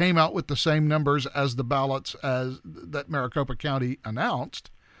came out with the same numbers as the ballots that Maricopa County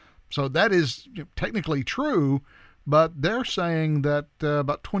announced. So that is technically true, but they're saying that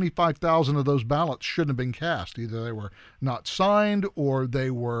about 25,000 of those ballots shouldn't have been cast. Either they were not signed or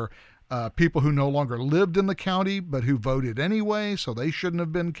they were people who no longer lived in the county but who voted anyway, so they shouldn't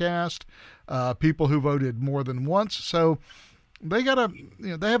have been cast. People who voted more than once. So they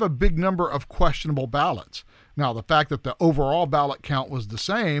have a big number of questionable ballots. Now, the fact that the overall ballot count was the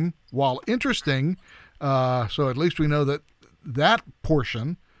same, while interesting, so at least we know that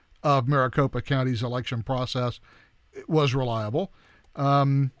portion of Maricopa County's election process was reliable.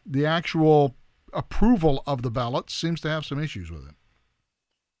 The actual approval of the ballots seems to have some issues with it.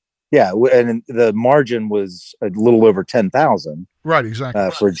 Yeah, and the margin was a little over 10,000. Right,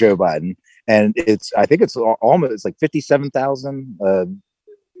 exactly. For Joe Biden. And I think it's almost like 57,000.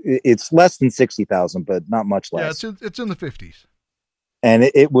 It's less than 60,000, but not much less. Yeah, it's in the 50s.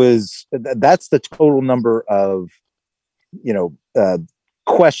 And that's the total number of,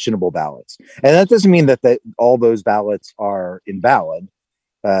 questionable ballots. And that doesn't mean that all those ballots are invalid.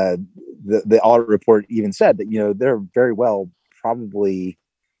 The audit report even said that, there are very well probably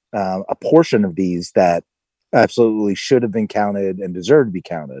a portion of these that absolutely should have been counted and deserve to be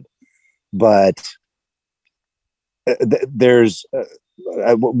counted. But there's,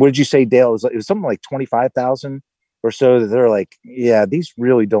 what did you say, Dale? It was something like 25,000 or so that they're like, yeah, these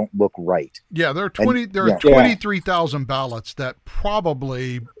really don't look right. Yeah, there are 23,000 ballots that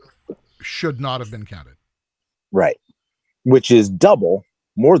probably should not have been counted. Right, which is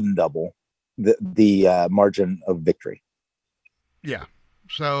more than double the margin of victory. Yeah.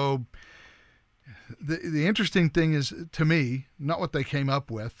 So the interesting thing is, to me, not what they came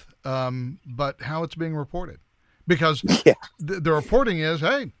up with, but how it's being reported. Because the reporting is,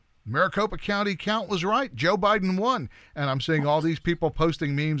 hey, Maricopa County count was right. Joe Biden won. And I'm seeing all these people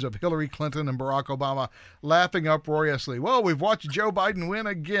posting memes of Hillary Clinton and Barack Obama laughing uproariously. Well, we've watched Joe Biden win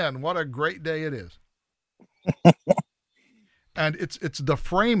again. What a great day it is. And it's the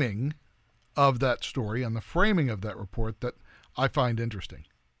framing of that story and the framing of that report that I find interesting.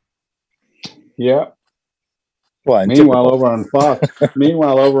 Yeah. Well, meanwhile, over on Fox,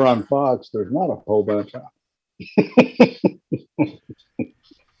 there's not a whole bunch of.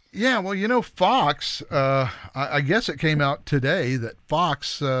 Yeah, well, Fox, I guess it came out today that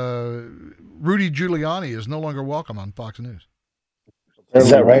Fox, Rudy Giuliani is no longer welcome on Fox News. Is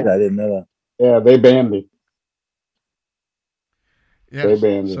that right? I didn't know that. Yeah, they banned him. Yeah, they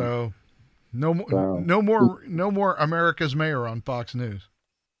banned him. So no more America's Mayor on Fox News.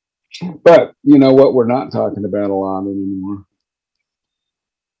 But you know what we're not talking about a lot anymore?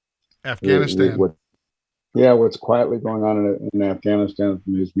 Afghanistan. What's quietly going on in Afghanistan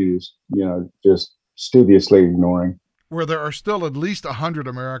from news media's, just studiously ignoring. Where there are still at least 100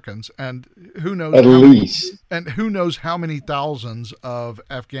 Americans, and who knows who knows how many thousands of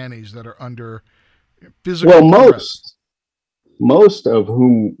Afghanis that are under physical threat. Most of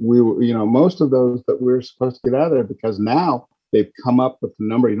whom most of those that we're supposed to get out of there, because now they've come up with the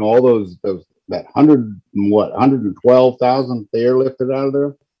number, all those that 112,000 they airlifted out of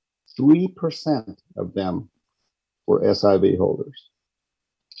there. 3% of them were SIV holders.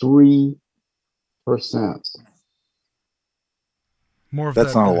 3%. More of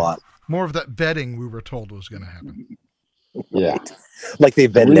That's that. not a lot. More of that vetting we were told was going to happen. Yeah. Like they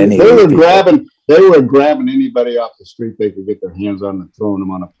vetted any They of were these grabbing. They were grabbing anybody off the street they could get their hands on and throwing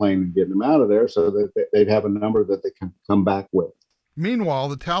them on a plane and getting them out of there, so that they'd have a number that they can come back with. Meanwhile,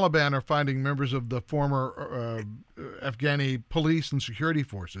 the Taliban are finding members of the former Afghani police and security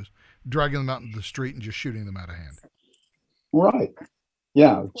forces, dragging them out into the street and just shooting them out of hand. Right.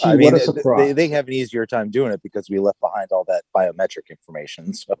 Yeah. Gee, I mean, what a surprise. they have an easier time doing it because we left behind all that biometric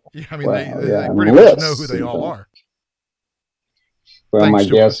information. So Yeah, I mean, Well, they yeah, pretty much lists, know who they all are. Well, Thanks my to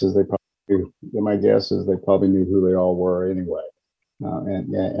guess us. is they probably knew who they all were anyway.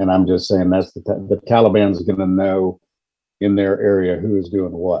 And I'm just saying that's the Taliban's going to know in their area who is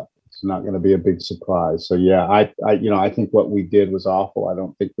doing what. It's not going to be a big surprise. So yeah, I think what we did was awful. I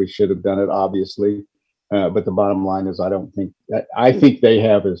don't think we should have done it, obviously. But the bottom line is, I think they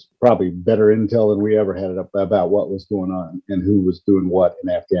have is probably better intel than we ever had about what was going on and who was doing what in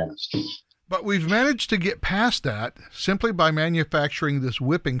Afghanistan. But we've managed to get past that simply by manufacturing this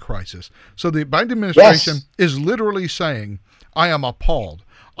whipping crisis. So the Biden administration is literally saying, I am appalled.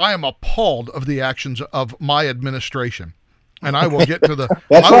 I am appalled of the actions of my administration. And I will get to the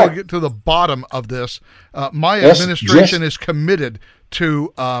will get to the bottom of this. My administration is committed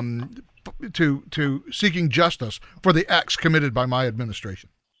to seeking justice for the acts committed by my administration.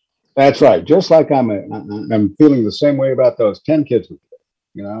 That's right. Just like I'm feeling the same way about those 10 kids,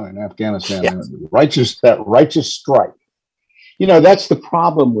 in Afghanistan. Yeah. That righteous strike. That's the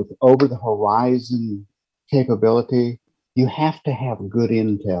problem with over the horizon capability. You have to have good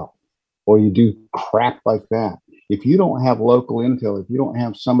intel, or you do crap like that. If you don't have local intel, if you don't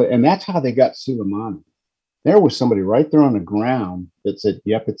have somebody, and that's how they got Soleimani. There was somebody right there on the ground that said,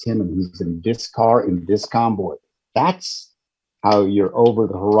 yep, it's him, and he's in this car, in this convoy. That's how your over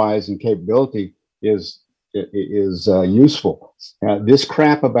the horizon capability is useful. This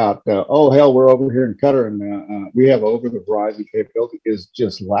crap about, hell, we're over here in Qatar and we have over the horizon capability is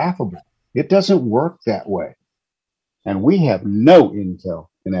just laughable. It doesn't work that way. And we have no intel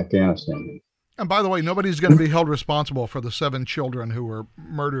in Afghanistan. And by the way, nobody's going to be held responsible for the 7 children who were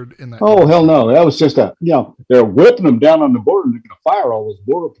murdered in that. Oh, hell no. That was just they're whipping them down on the border and they're going to fire all those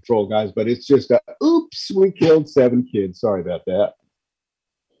border patrol guys. But it's just oops, we killed 7 kids. Sorry about that.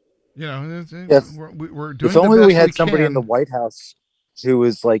 Yes. We're doing if only the best we had we somebody can. in the White House who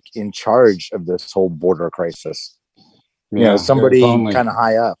was like in charge of this whole border crisis. Somebody kind of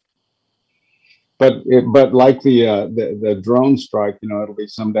high up. But like the drone strike, it'll be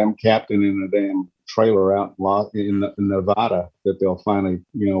some damn captain in a damn trailer out in Nevada that they'll finally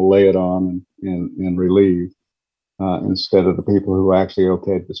lay it on and relieve instead of the people who actually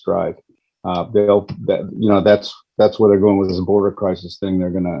okayed the strike. That's where they're going with this border crisis thing.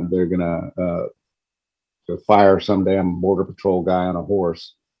 They're gonna fire some damn border patrol guy on a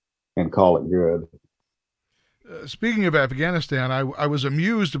horse and call it good. Speaking of Afghanistan, I was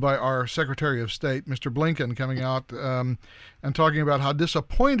amused by our Secretary of State, Mr. Blinken, coming out and talking about how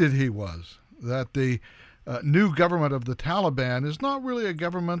disappointed he was that the new government of the Taliban is not really a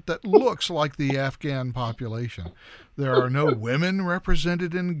government that looks like the Afghan population. There are no women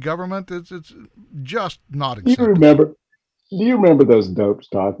represented in government. It's just not acceptable. Do you remember those dopes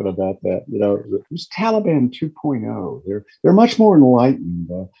talking about that? It was Taliban 2.0. They're much more enlightened.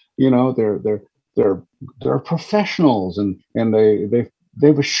 They're professionals and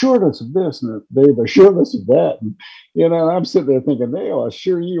they've assured us of this and they've assured us of that. And, I'm sitting there thinking, they'll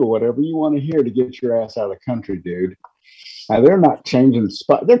assure you whatever you want to hear to get your ass out of the country, dude. They're not changing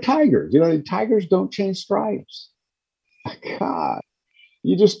spots. They're tigers. Tigers don't change stripes. God,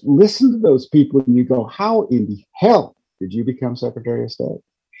 you just listen to those people and you go, how in the hell did you become Secretary of State?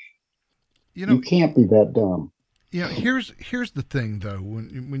 You can't be that dumb. Here's the thing, though.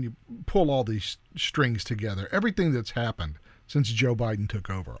 When you pull all these strings together, everything that's happened since Joe Biden took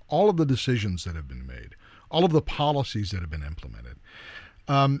over, all of the decisions that have been made, all of the policies that have been implemented,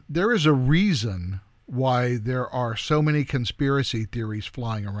 there is a reason why there are so many conspiracy theories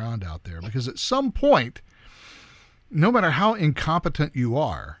flying around out there. Because at some point, no matter how incompetent you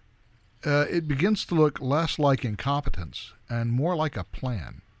are, it begins to look less like incompetence and more like a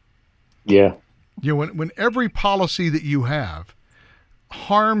plan. Yeah. When every policy that you have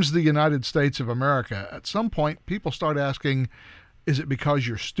harms the United States of America, at some point people start asking, is it because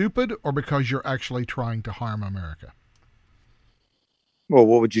you're stupid or because you're actually trying to harm America? Well,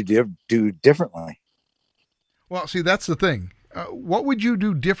 what would you do differently? Well, see, that's the thing. What would you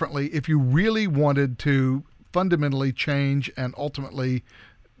do differently if you really wanted to fundamentally change and ultimately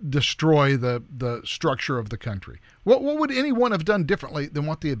destroy the structure of the country. What would anyone have done differently than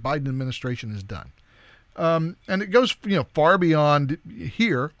what the Biden administration has done? And it goes, far beyond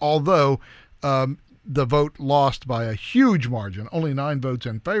here, although the vote lost by a huge margin, only 9 votes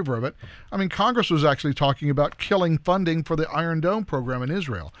in favor of it. I mean, Congress was actually talking about killing funding for the Iron Dome program in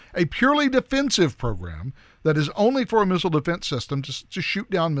Israel, a purely defensive program that is only for a missile defense system to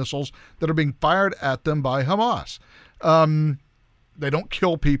shoot down missiles that are being fired at them by Hamas. They don't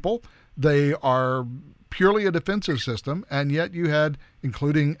kill people. They are purely a defensive system, and yet you had,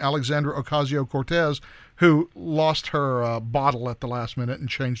 including Alexandria Ocasio-Cortez, who lost her bottle at the last minute and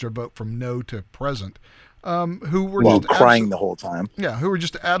changed her vote from no to present, who were just crying the whole time. Yeah, who were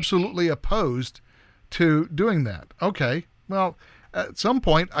just absolutely opposed to doing that. Okay, well, at some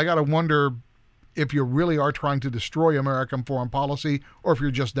point, I got to wonder if you really are trying to destroy American foreign policy or if you're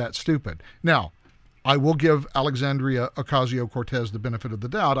just that stupid. Now, I will give Alexandria Ocasio-Cortez the benefit of the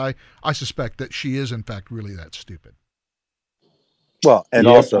doubt. I suspect that she is, in fact, really that stupid. Well, and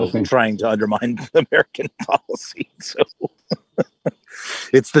also trying to undermine American policy. So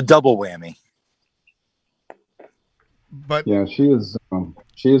it's the double whammy. But yeah, she is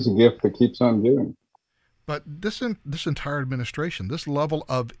a gift that keeps on giving. But this entire administration, this level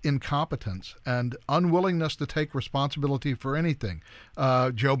of incompetence and unwillingness to take responsibility for anything.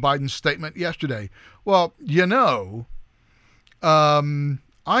 Joe Biden's statement yesterday. Well, I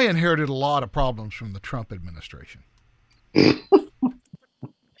inherited a lot of problems from the Trump administration.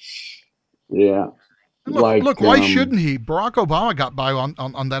 Yeah. Look, why shouldn't he? Barack Obama got by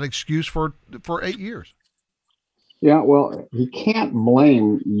on that excuse for 8 years. Yeah, well, he can't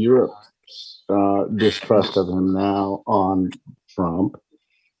blame Europe's distrust of him now on Trump.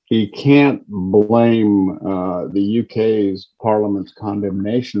 He can't blame the UK's Parliament's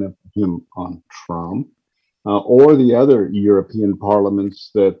condemnation of him on Trump, or the other European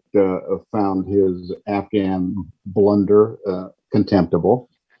parliaments that found his Afghan blunder contemptible.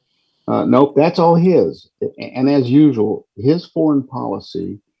 Nope, that's all his. And as usual, his foreign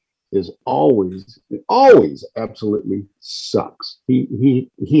policy is always absolutely sucks.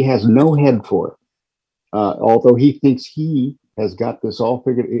 He has no head for it. Although he thinks he has got this all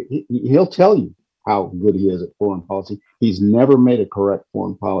figured, he'll tell you how good he is at foreign policy. He's never made a correct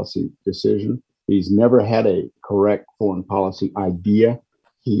foreign policy decision. He's never had a correct foreign policy idea.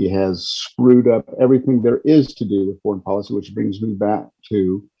 He has screwed up everything there is to do with foreign policy, which brings me back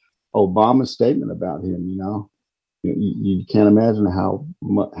to Obama's statement about him. You can't imagine how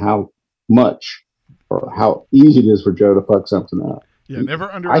much or how easy it is for Joe to fuck something up. Yeah, never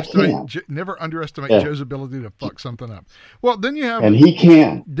underestimate Joe's ability to fuck something up. Well, then you have, and he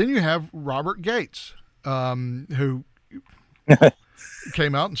can. Then you have Robert Gates, who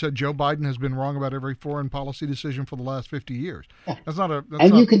came out and said Joe Biden has been wrong about every foreign policy decision for the last 50 years. That's not a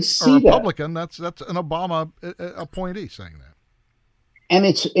you can see a Republican. That's an Obama appointee saying that. And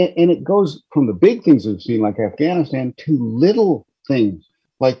it goes from the big things we've seen, like Afghanistan, to little things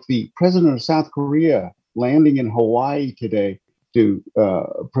like the president of South Korea landing in Hawaii today to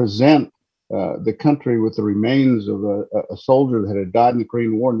present the country with the remains of a soldier that had died in the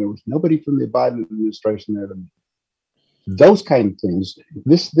Korean War, and there was nobody from the Biden administration there to meet. Those kind of things.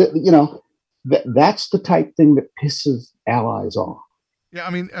 That's the type thing that pisses allies off. Yeah, I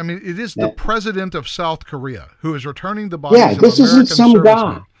mean, it is the president of South Korea who is returning the bodies of this American isn't some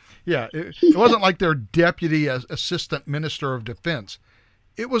servicemen. guy. Yeah, it wasn't like their deputy assistant minister of defense.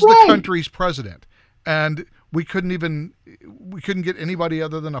 It was the country's president, and we couldn't get anybody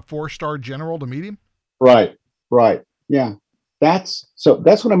other than a 4-star general to meet him. Right. Yeah, that's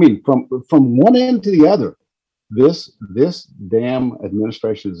what I mean. From one end to the other, this damn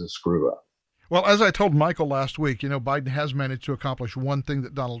administration is a screw up. Well, as I told Michael last week, Biden has managed to accomplish one thing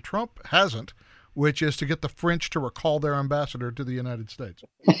that Donald Trump hasn't, which is to get the French to recall their ambassador to the United States.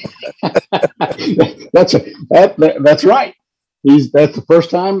 That's right. That's the first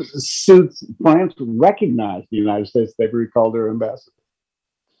time since France recognized the United States they've recalled their ambassador.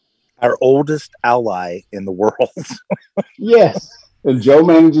 Our oldest ally in the world. Yes, and Joe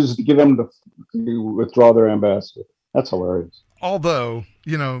manages to get them to withdraw their ambassador. That's hilarious. Although,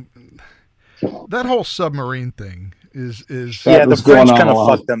 that whole submarine thing is the French kind of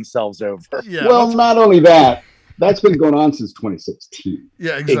fucked themselves over. Yeah, well, not only that, that's been going on since 2016.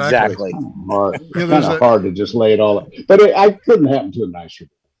 Yeah, exactly. Kind of hard to just lay it all out. But I couldn't happen to a nicer.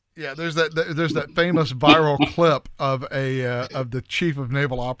 Yeah, there's that famous viral clip of the chief of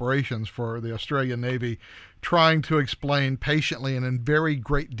naval operations for the Australian Navy trying to explain patiently and in very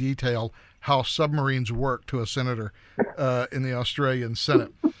great detail how submarines work to a senator in the Australian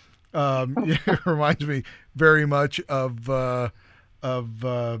Senate. It reminds me very much of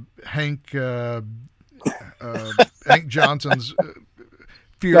Hank Hank Johnson's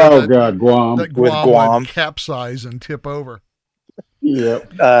fear Oh that God, Guam. that With Guam Guam. would capsize and tip over.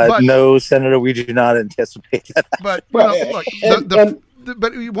 Yep. But- No, Senator, we do not anticipate that. But Well, look, and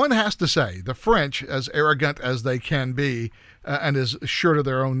but one has to say the French, as arrogant as they can be, and as assured of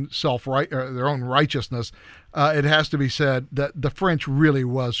their own their own righteousness, it has to be said that the French really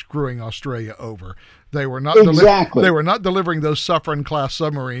was screwing Australia over. They were not Exactly. they were not delivering those Suffren class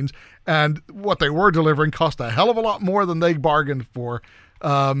submarines, and what they were delivering cost a hell of a lot more than they bargained for.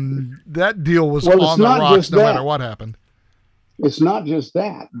 That deal was Well, on it's the not rocks, just no that. matter what happened. It's not just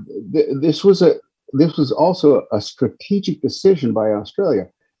that. This was also a strategic decision by Australia,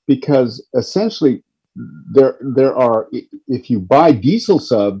 because essentially there are, if you buy diesel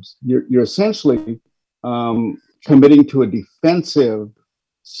subs, you're essentially committing to a defensive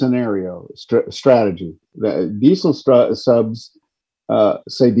scenario strategy. The diesel subs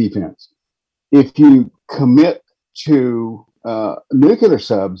say defense. If you commit to nuclear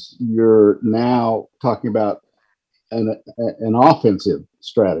subs, you're now talking about an offensive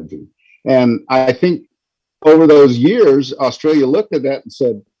strategy. And I think over those years, Australia looked at that and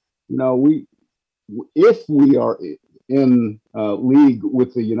said, if we are in league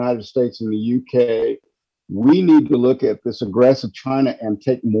with the United States and the UK, we need to look at this aggressive China and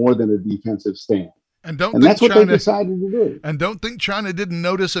take more than a defensive stand. And that's what they decided to do. And don't think China didn't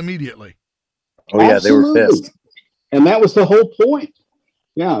notice immediately. Oh yeah, they were pissed. And that was the whole point.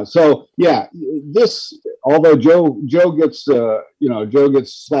 Yeah. So yeah, this, although Joe gets Joe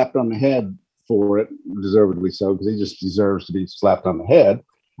gets slapped on the head for it, deservedly so, because he just deserves to be slapped on the head.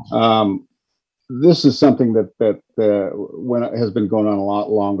 This is something that when it has been going on a lot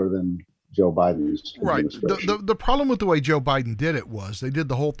longer than Joe Biden's administration. Right. The problem with the way Joe Biden did it was they did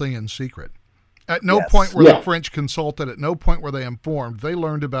the whole thing in secret. At no Yes. point were the French consulted. At no point were they informed. They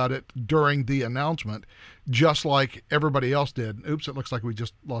learned about it during the announcement, just like everybody else did. Oops, it looks like we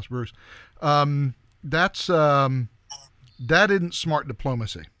just lost Bruce. That isn't smart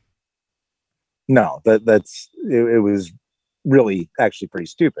diplomacy. No, that's it was really actually pretty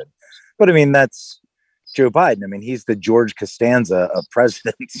stupid. But I mean, that's Joe Biden. I mean, he's the George Costanza of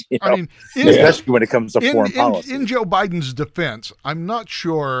presidents. I mean, especially when it comes to foreign policy. In Joe Biden's defense, I'm not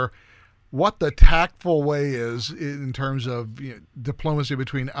sure what the tactful way is in terms of diplomacy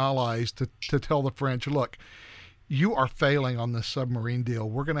between allies to tell the French, look, you are failing on this submarine deal.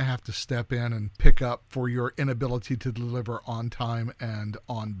 We're going to have to step in and pick up for your inability to deliver on time and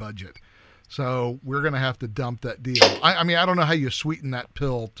on budget. So we're going to have to dump that deal. I mean, I don't know how you sweeten that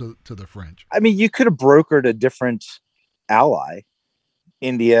pill to the French. I mean, you could have brokered a different ally,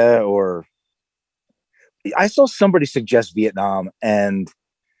 India, or I saw somebody suggest Vietnam, and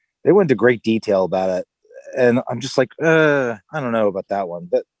they went into great detail about it. And I'm just like, I don't know about that one.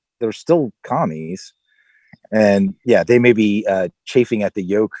 But they're still commies. And yeah, they may be chafing at the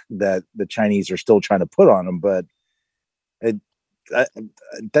yoke that the Chinese are still trying to put on them. But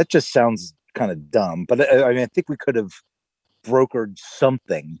that just sounds kind of dumb. But I mean, I think we could have brokered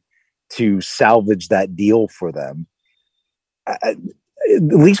something to salvage that deal for them. At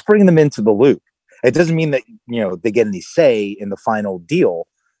least bring them into the loop. It doesn't mean that, they get any say in the final deal,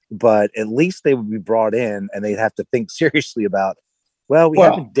 but at least they would be brought in and they'd have to think seriously about, we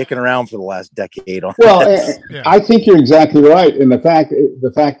have been dicking around for the last decade on this. I think you're exactly right. And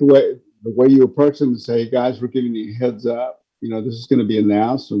the way you approach them and say, guys, we're giving you a heads up, this is going to be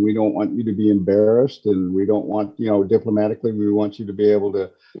announced and we don't want you to be embarrassed, and we don't want, diplomatically, we want you to be able to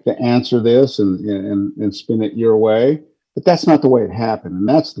answer this and spin it your way. But that's not the way it happened. And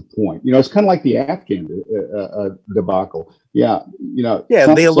that's the point. It's kind of like the Afghan debacle. Yeah.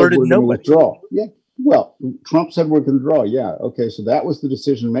 Trump they alerted nobody. Withdraw. Yeah. Well, Trump said we're going to withdraw. Yeah. Okay. So that was the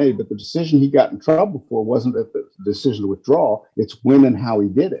decision made. But the decision he got in trouble for wasn't the decision to withdraw. It's when and how he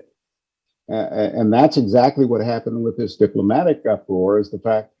did it. And that's exactly what happened with this diplomatic uproar, is the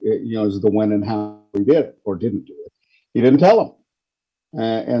fact, is the when and how he did it or didn't do it. He didn't tell them.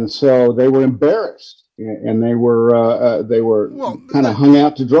 And so they were embarrassed. And they were kind of hung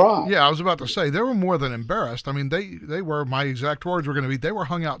out to dry. Yeah, I was about to say they were more than embarrassed. I mean, they were, my exact words were going to be, they were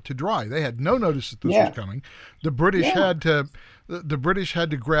hung out to dry. They had no notice that this was coming. The British had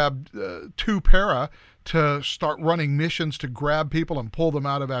to grab two para to start running missions to grab people and pull them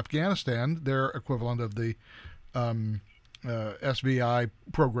out of Afghanistan, their equivalent of the SVI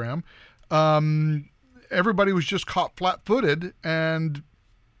program. Everybody was just caught flat-footed, and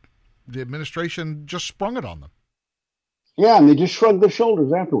the administration just sprung it on them. Yeah, and they just shrugged their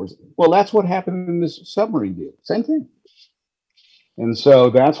shoulders afterwards. Well, that's what happened in this submarine deal. Same thing. And so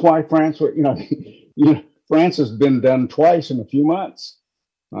that's why France, France has been done twice in a few months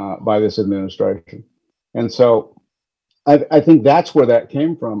by this administration. And so I think that's where that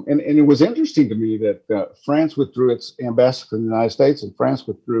came from. And it was interesting to me that France withdrew its ambassador from the United States and France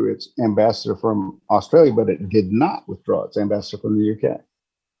withdrew its ambassador from Australia, but it did not withdraw its ambassador from the UK.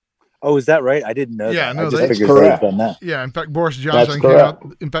 Oh, is that right? I didn't know that. No, I just that's figured correct. they'd done that. Yeah, in fact, Boris Johnson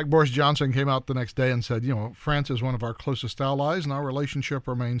came out the next day and said, France is one of our closest allies, and our relationship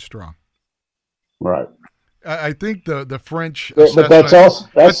remains strong. Right. I think the French, but that's also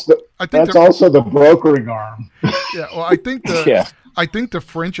also the brokering arm. Yeah, well, I think the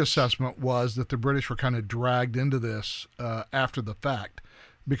French assessment was that the British were kind of dragged into this after the fact,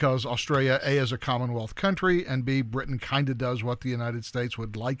 because Australia, A, is a Commonwealth country, and B, Britain kind of does what the United States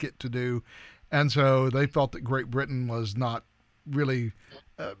would like it to do. And so they felt that Great Britain was not really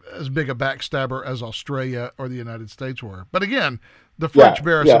as big a backstabber as Australia or the United States were. But again, the French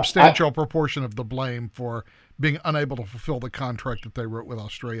bear a substantial proportion of the blame for being unable to fulfill the contract that they wrote with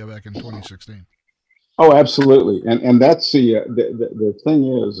Australia back in 2016. Oh, absolutely. And that's the thing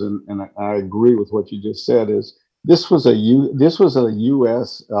is, and I agree with what you just said, is this was a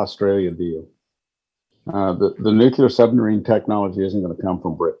U.S. Australia deal. The nuclear submarine technology isn't going to come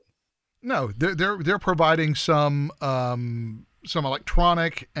from Britain. No, they're providing some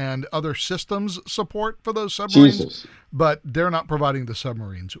electronic and other systems support for those submarines, but they're not providing the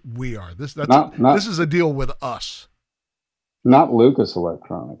submarines. We are. This is a deal with us. Not Lucas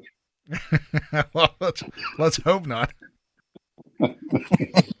Electronics. Well, let's hope not.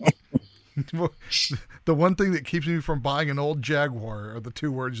 The one thing that keeps me from buying an old Jaguar are the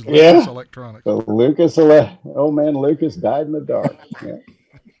two words Lucas Electronics. So old man Lucas died in the dark. Yeah.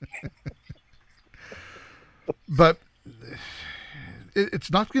 But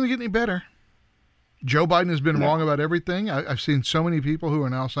it's not going to get any better. Joe Biden has been wrong about everything. I've seen so many people who are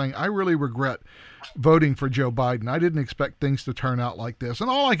now saying, I really regret voting for Joe Biden. I didn't expect things to turn out like this. And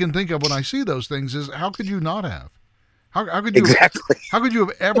all I can think of when I see those things is, how could you not have? How could you How could you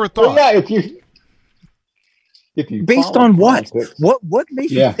have ever thought? Well, if you based on what? What made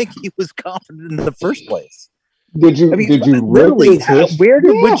you think he was competent in the first place? Did you literally?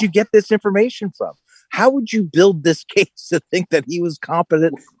 Would you get this information from? How would you build this case to think that he was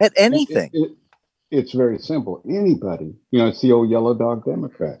competent at anything? It's very simple. Anybody, it's the old yellow dog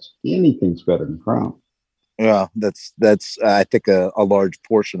Democrats. Anything's better than Trump. Yeah, that's I think a large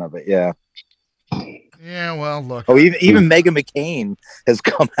portion of it. Yeah. Yeah. Well, look. Oh, even Meghan McCain has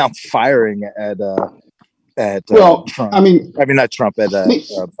come out firing at Trump. I mean not Trump, at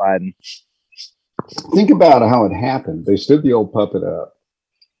Biden. Think about how it happened. They stood the old puppet up,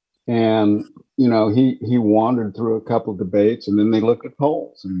 and he wandered through a couple of debates, and then they looked at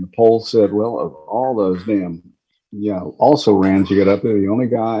polls, and the polls said, well, of all those damn also rans you get up there, the only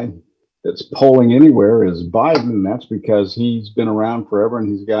guy that's polling anywhere is Biden, and that's because he's been around forever and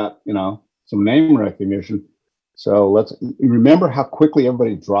he's got some name recognition. So let's remember how quickly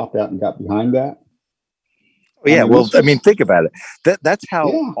everybody dropped out and got behind that. Yeah, think about it. That's how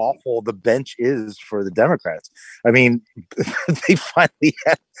awful the bench is for the Democrats. I mean, they finally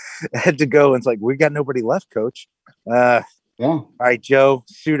had to go, and it's like, we got nobody left, coach. All right, Joe,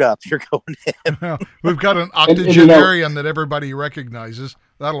 suit up. You're going in. We've got an octogenarian that everybody recognizes.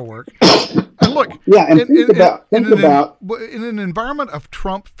 That'll work. And look, in an environment of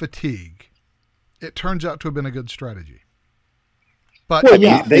Trump fatigue, it turns out to have been a good strategy. But they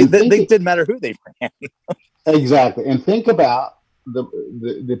didn't matter who they ran. Exactly. And think about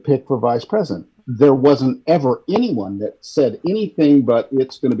the pick for vice president. There wasn't ever anyone that said anything but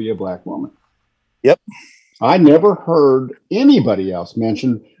it's going to be a black woman. Yep. I never heard anybody else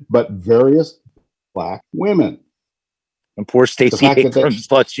mention but various black women. And poor Stacey Abrams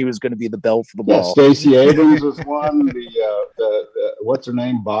thought she was going to be the belle for the ball. Yeah, Stacey Abrams was one. The what's her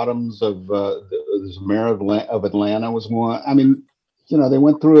name? Bottoms of the mayor of Atlanta was one. I mean, they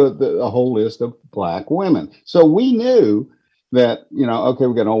went through a whole list of black women. So we knew that, okay,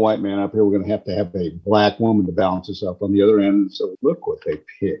 we got an all white man up here. We're going to have a black woman to balance us up on the other end. So look what they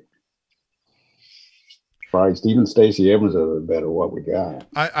picked. Christ, even Stacey Abrams is better what we got.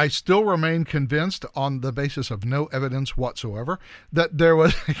 I still remain convinced, on the basis of no evidence whatsoever, that there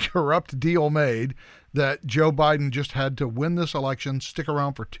was a corrupt deal made, that Joe Biden just had to win this election, stick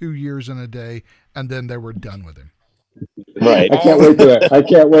around for 2 years and a day, and then they were done with him. Right. I can't wait till that. I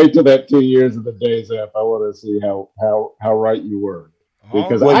can't wait till that 2 years of the days up. I want to see how right you were,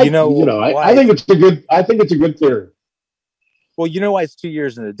 because I think it's a good theory. Well, you know why it's 2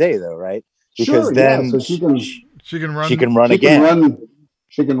 years in a day, though, right? Because so she can run. She can run again.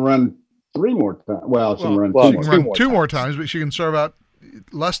 She can run 3 more times. Well, she can run 2 more more times, but she can serve out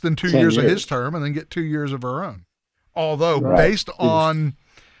less than 2 10 years of years. his term and then get 2 years of her own. Although, Right. based on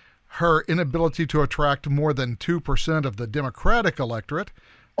her inability to attract more than 2% of the Democratic electorate,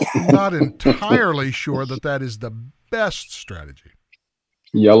 not entirely sure that that is the best strategy.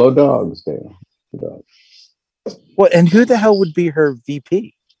 Yellow dogs, Dale. Dogs. Well, and who the hell would be her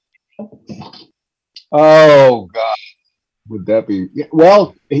VP? Oh God, would that be?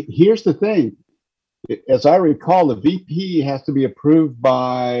 Well, here's the thing. As I recall, the VP has to be approved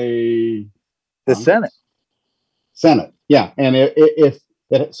by The Senate. Senate. Yeah, and if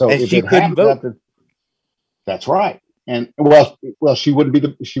And she couldn't vote. That's right. And well, she wouldn't be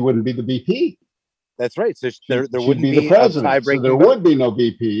the VP. That's right. So there She'd wouldn't be the president. a tie-breaking So there vote. would be no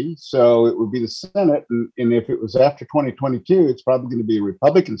VP. So it would be the Senate. And if it was after 2022, it's probably going to be a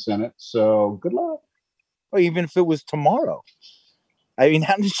Republican Senate. So good luck. Or even if it was tomorrow. I mean,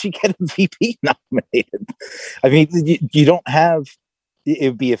 how did she get a VP nominated? I mean, you don't have. It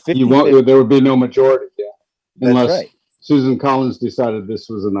would be a 50. There would be no majority. Yeah, That's unless right. Susan Collins decided this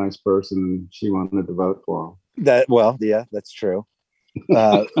was a nice person and she wanted to vote for him. Yeah, that's true.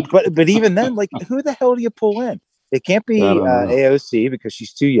 But even then, like, who the hell do you pull in? It can't be I don't know. AOC because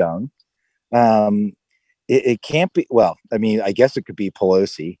she's too young. It can't be. Well, I mean, I guess it could be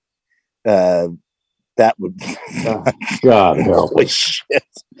Pelosi. That would God help holy us. shit.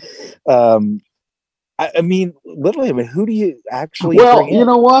 I mean, literally. I mean, who do you actually? Well, bring in? you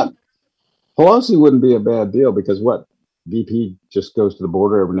know what? Pelosi wouldn't be a bad deal because what? VP just goes to the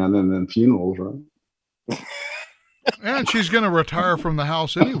border every now and then funerals, right? And she's going to retire from the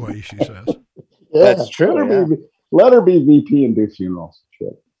House anyway, she says. Yeah, That's true, Let her be VP and do funerals.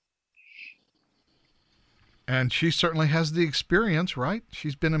 Shit. And she certainly has the experience, right?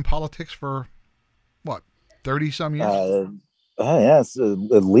 She's been in politics for, what, 30-some years? Yes,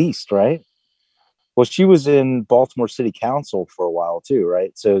 at least, right? Well, she was in Baltimore City Council for a while too,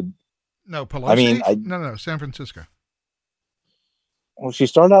 right? So, No, Pelosi? I mean, No, San Francisco. well, she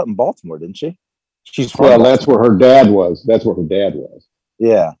started out in Baltimore, didn't she? She's from Well, Baltimore. that's where her dad was. That's where her dad was.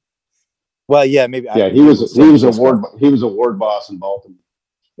 Yeah. Well, yeah, maybe. Yeah, he was a ward boss in Baltimore.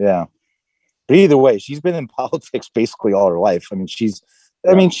 Yeah. But either way, she's been in politics basically all her life. I mean, she's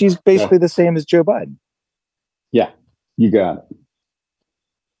basically the same as Joe Biden. Yeah, you got it.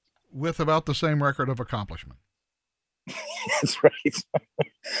 With about the same record of accomplishment. That's right.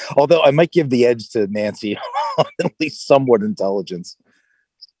 Although I might give the edge to Nancy on at least somewhat intelligence.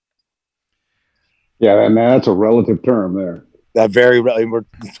 Yeah, and that's a relative term there. We're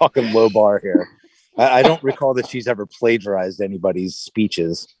talking low bar here. I don't recall that she's ever plagiarized anybody's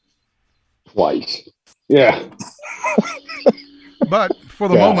speeches. Twice. Yeah. But for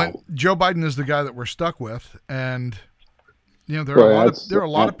the moment, Joe Biden is the guy that we're stuck with. And, you know, there are a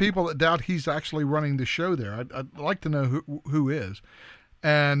lot of people that doubt he's actually running the show there. I'd like to know who is.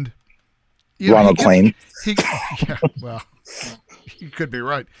 And, you Ronald Klain. Yeah, well, you could be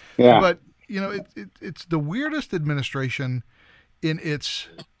right. Yeah. But, you know, it's the weirdest administration in its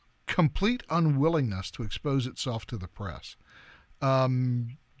complete unwillingness to expose itself to the press.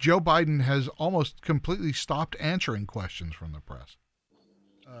 Joe Biden has almost completely stopped answering questions from the press.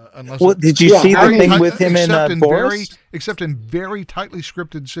 Did you see the thing with him and Boris? Except in very tightly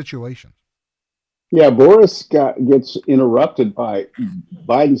scripted situations. Yeah, Boris gets interrupted by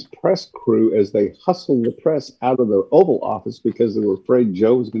Biden's press crew as they hustle the press out of the Oval Office because they were afraid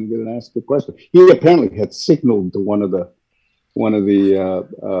Joe was going to get asked a question. He apparently had signaled to one of the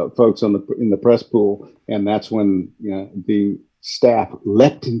folks in the press pool, and that's when the staff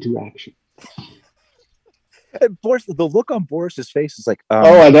leapt into action. Boris, the look on Boris's face is like,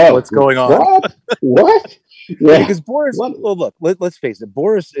 I know what's going on. What? Yeah, because Boris. Well, look, let's face it.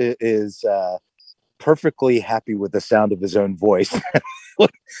 Boris is perfectly happy with the sound of his own voice.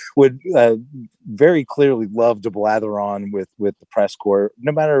 would very clearly love to blather on with the press corps,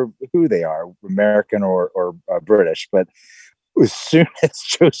 no matter who they are, American or British. But as soon as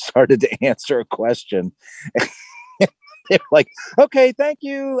Joe started to answer a question, they're like, "Okay, thank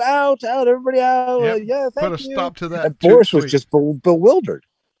you, out, everybody out." Yep. Yeah, thank Put a you. stop to that. And Boris was just bewildered.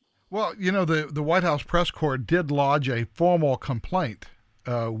 Well, you know, the White House press corps did lodge a formal complaint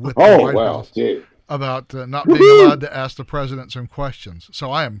with the White House. Gee. About not being allowed to ask the president some questions.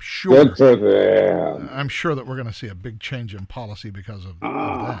 So I am sure Good for them. I'm sure that we're going to see a big change in policy because of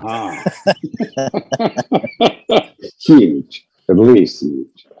that. Huge. At least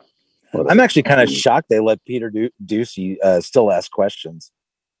huge. I'm actually kind of shocked they let Peter Ducey still ask questions.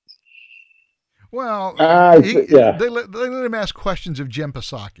 Well, they let him ask questions of Jen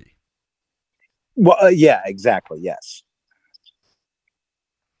Psaki. Well, yeah, exactly. Yes.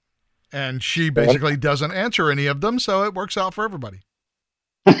 And she basically doesn't answer any of them, so it works out for everybody.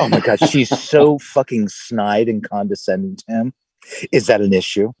 Oh my God, she's so fucking snide and condescending to him. Is that an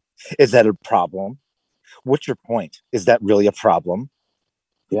issue? Is that a problem? What's your point? Is that really a problem?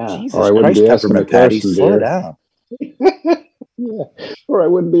 Yeah, or Jesus I wouldn't Christ, be asking the Peppermint Patty, question, slow dear. down. Yeah, or I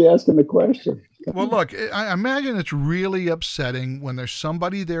wouldn't be asking the question. Well, look, I imagine it's really upsetting when there's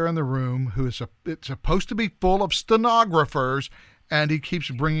somebody there in the room who is it's supposed to be full of stenographers, and he keeps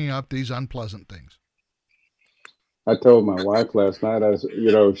bringing up these unpleasant things. I told my wife last night,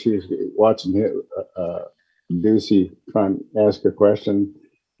 she was watching Ducey trying to ask a question.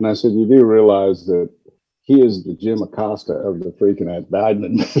 And I said, you do realize that he is the Jim Acosta of the freaking Biden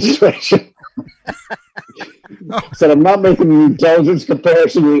administration. I said, I'm not making an intelligence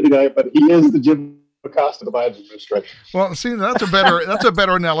comparison, but he is the Jim Acosta of the Biden administration. Well, see, that's a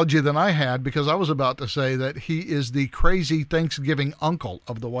better analogy than I had, because I was about to say that he is the crazy Thanksgiving uncle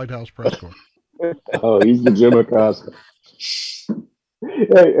of the White House press corps. Oh, he's the Jim Acosta.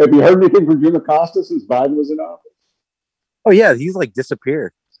 Hey, have you heard anything from Jim Acosta since Biden was in office? Oh yeah, he's like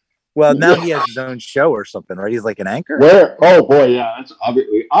disappeared. Well, now he has his own show or something, right? He's like an anchor. Where? Oh boy, yeah, that's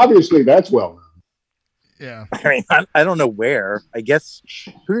obviously that's well known. Yeah. I mean, I don't know where. I guess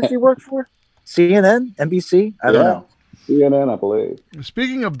who does he work for? CNN, NBC? I don't know. CNN, I believe.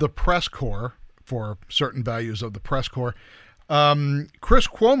 Speaking of the press corps, for certain values of the press corps, Chris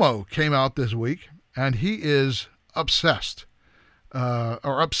Cuomo came out this week, and he is obsessed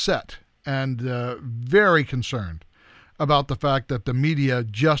or upset and very concerned about the fact that the media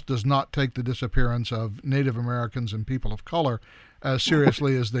just does not take the disappearance of Native Americans and people of color as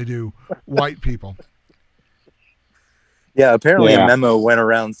seriously as they do white people. Yeah, apparently a memo went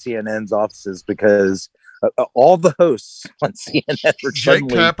around CNN's offices because all the hosts on CNN were Jake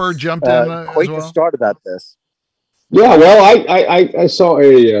Tapper jumped in quite as well. distraught about this. Yeah, well, I saw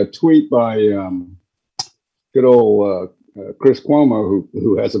a tweet by good old Chris Cuomo,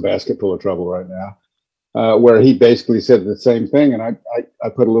 who has a basket full of trouble right now, where he basically said the same thing, and I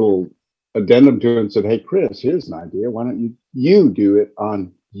put a little addendum to it and said, "Hey, Chris, here's an idea. Why don't you do it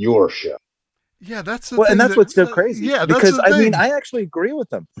on your show?" Yeah, that's the well, thing. And that's what's so crazy. Yeah, because that's the thing. I actually agree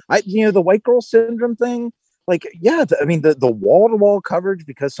with them. The white girl syndrome thing. Like, yeah, the wall to wall coverage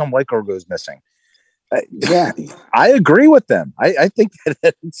because some white girl goes missing. Yeah, I agree with them. I think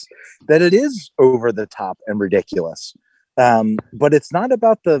that it is over the top and ridiculous. But it's not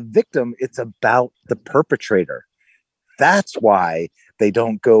about the victim; it's about the perpetrator. That's why they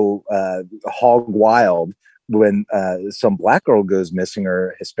don't go hog wild when some black girl goes missing,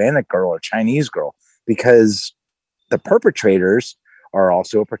 or Hispanic girl, or Chinese girl, because the perpetrators are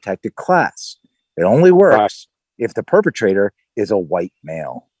also a protected class. It only works if the perpetrator is a white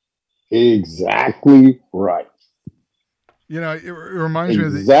male. Exactly right. It reminds me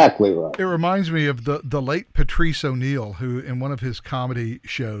of right. It reminds me of the late Patrice O'Neill, who in one of his comedy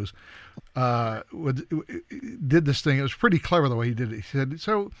shows did this thing. It was pretty clever the way he did it. He said,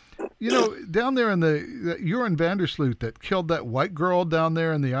 "So, down there in you're in Vandersloot that killed that white girl down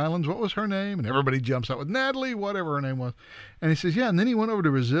there in the islands. What was her name?" And everybody jumps out with Natalie, whatever her name was. And he says, "Yeah." And then he went over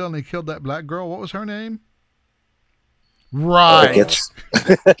to Brazil and he killed that black girl. What was her name? Right.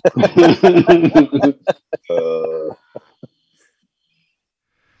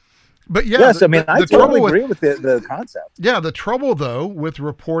 But yeah, yes, I totally agree with the concept. Yeah, the trouble though with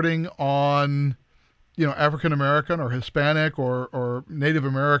reporting on, African American or Hispanic or Native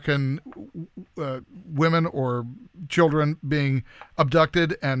American women or children being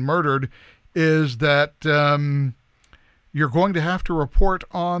abducted and murdered is that you're going to have to report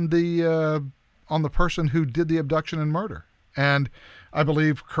on the person who did the abduction and murder. And I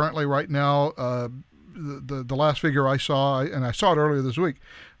believe currently right now, the last figure I saw, and I saw it earlier this week,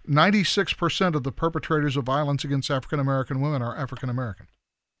 96% of the perpetrators of violence against African American women are African American.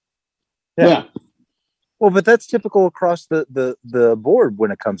 Yeah. Well, but that's typical across the board when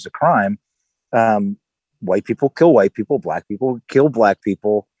it comes to crime. White people kill white people, black people kill black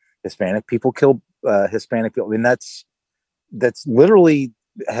people, Hispanic people kill Hispanic people. I mean, that's literally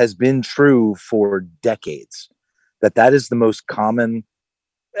has been true for decades. That is the most common,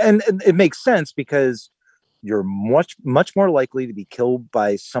 and it makes sense because you're much more likely to be killed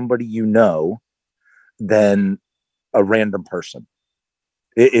by somebody than a random person.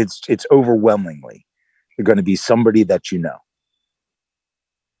 It's overwhelmingly going to be somebody that you know.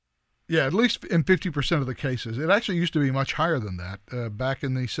 Yeah, at least in 50% of the cases. It actually used to be much higher than that. Back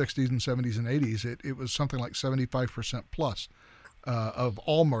in the 60s and 70s and 80s, it was something like 75% plus of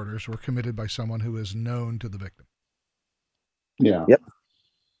all murders were committed by someone who is known to the victim. Yeah. Yep.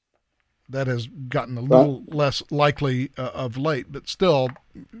 that has gotten a little less likely of late, but still,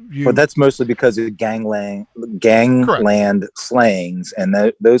 but that's mostly because of gangland slangs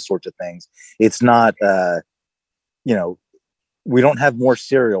and those sorts of things. It's not, we don't have more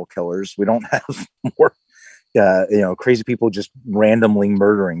serial killers. We don't have more, crazy people just randomly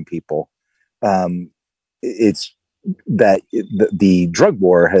murdering people. It's that the drug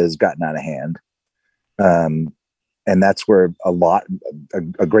war has gotten out of hand. And that's where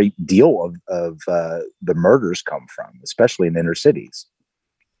a great deal of the murders come from, especially in inner cities.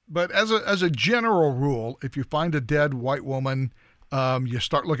 But as a general rule, if you find a dead white woman, you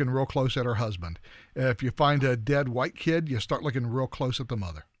start looking real close at her husband. If you find a dead white kid, you start looking real close at the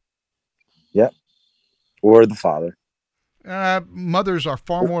mother. Yep. Or the father. Mothers are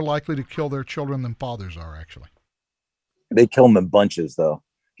far more likely to kill their children than fathers are, actually. They kill them in bunches, though.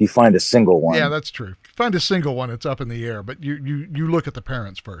 If you find a single one. Yeah, that's true. If you find a single one, it's up in the air, but you look at the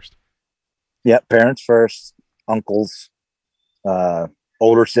parents first. Yep, parents first, uncles,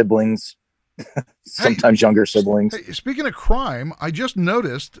 older siblings, sometimes younger siblings. Hey, speaking of crime, I just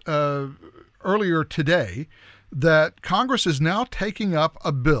noticed earlier today that Congress is now taking up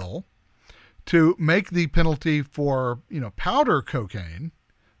a bill to make the penalty for powder cocaine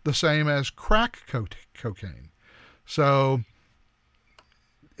the same as crack cocaine. So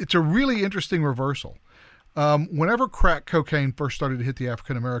it's a really interesting reversal. Whenever crack cocaine first started to hit the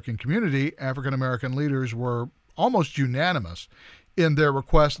African-American community, African-American leaders were almost unanimous in their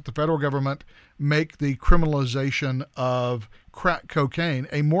request that the federal government make the criminalization of crack cocaine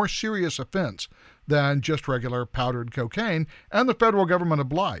a more serious offense than just regular powdered cocaine, and the federal government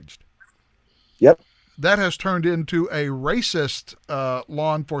obliged. Yep. That has turned into a racist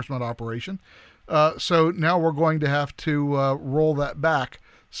law enforcement operation. So now we're going to have to roll that back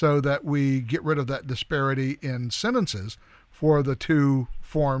so that we get rid of that disparity in sentences for the two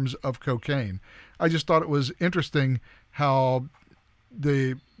forms of cocaine. I just thought it was interesting how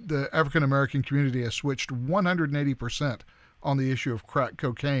the African-American community has switched 180% on the issue of crack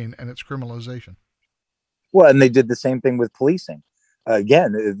cocaine and its criminalization. Well, and they did the same thing with policing.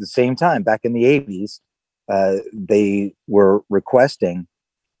 Again, at the same time, back in the 80s, they were requesting,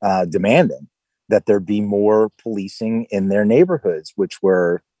 demanding that there be more policing in their neighborhoods, which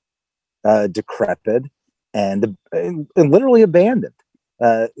were decrepit and literally abandoned.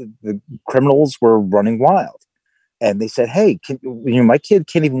 The criminals were running wild. And they said, hey, my kid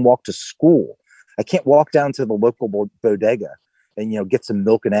can't even walk to school. I can't walk down to the local bodega and, get some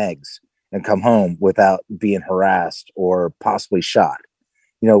milk and eggs and come home without being harassed or possibly shot.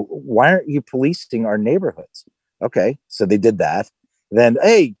 Why aren't you policing our neighborhoods? Okay, so they did that. Then,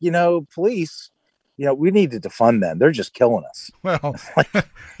 hey, police, we need to defund them. They're just killing us. Well,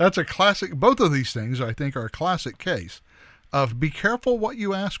 that's a classic. Both of these things, I think, are a classic case of be careful what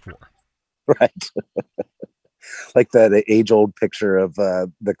you ask for. Right. Like the age-old picture of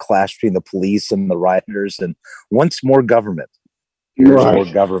the clash between the police and the rioters, and once more government. Here's more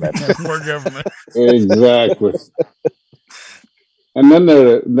government. More government. Exactly. And then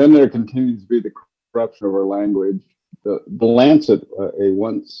there continues to be the corruption of our language. The Lancet, a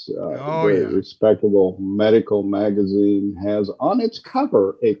once very respectable medical magazine, has on its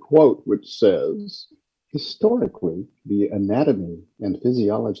cover a quote which says, "Historically, the anatomy and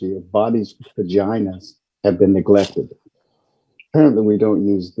physiology of bodies with vaginas have been neglected." Apparently, we don't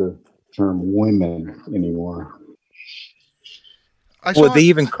use the term women anymore. Well, they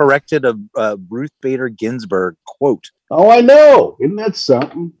even corrected a Ruth Bader Ginsburg quote. Oh, I know. Isn't that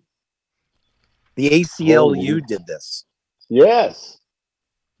something? The ACLU did this. Yes.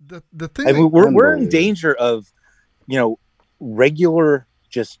 The thing we're in danger of, regular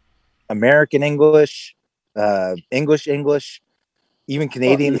just American English, English, even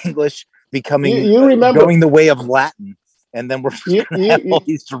Canadian English becoming going the way of Latin, and then we're going to have all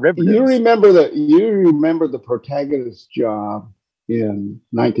these derivatives. You remember the protagonist's job in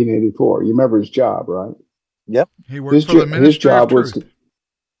 1984. You remember his job, right? Yep. He worked for the Ministry of Truth.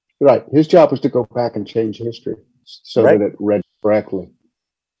 His job was to go back and change history so that it read correctly.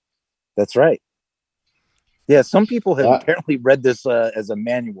 That's right. Yeah, some people have apparently read this as a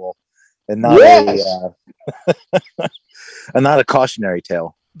manual and not not a cautionary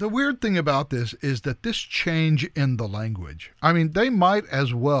tale. The weird thing about this is that this change in the language, I mean, they might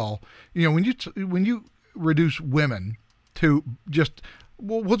as well, when you reduce women to just,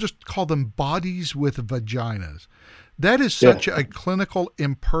 we'll just call them bodies with vaginas. That is such a clinical,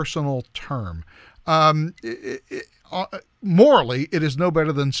 impersonal term. Morally, it is no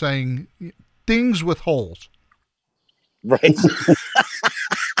better than saying things with holes. Right.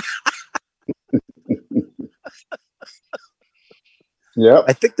 Yep.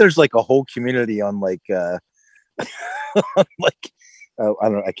 I think there's like a whole community on like on like I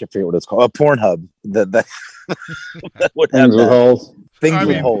don't know, I can't figure what it's called. A Pornhub that that would have Things with that. holes. Things with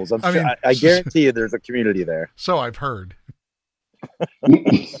mean, holes. I guarantee you there's a community there. So I've heard.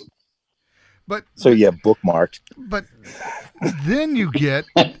 But So yeah, bookmarked. But then you get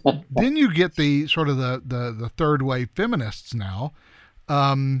the sort of the third wave feminists now.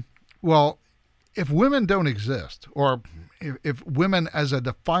 Well, if women don't exist, or if women as a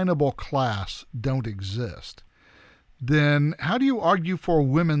definable class don't exist, then how do you argue for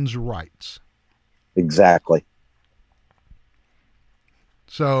women's rights? Exactly.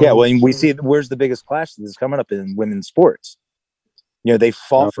 So yeah, well, we see where's the biggest clash that's coming up in women's sports. You know, they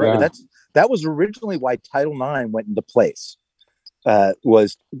fought for it. That was originally why Title IX went into place.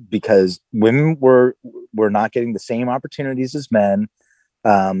 Was because women were not getting the same opportunities as men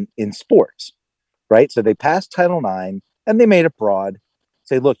in sports, right? So they passed Title IX and they made it broad.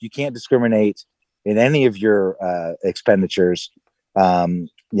 Say, look, you can't discriminate in any of your expenditures. You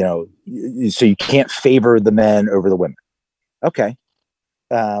know, so you can't favor the men over the women. Okay.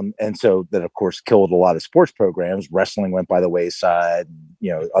 And so that, of course, killed a lot of sports programs. Wrestling went by the wayside, you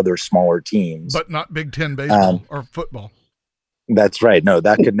know, other smaller teams. But not Big Ten baseball or football. That's right. No,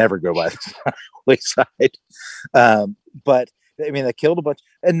 that could never go by the wayside. But, I mean, that killed a bunch.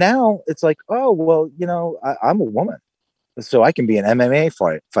 And now it's like, oh, well, you know, I'm a woman. So I can be an MMA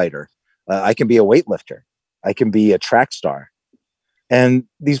fighter. I can be a weightlifter. I can be a track star. And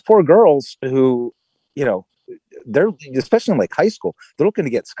these poor girls who, you know, they're, especially in like high school, they're looking to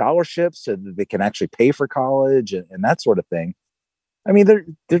get scholarships so that they can actually pay for college and that sort of thing. I mean,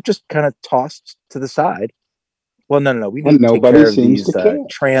 they're just kind of tossed to the side. Well, no. We need to take care of these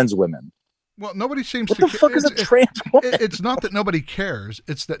trans women. Well, nobody seems to care. What the fuck is a trans woman? It's not that nobody cares.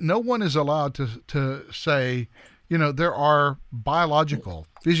 It's that no one is allowed to say, you know, there are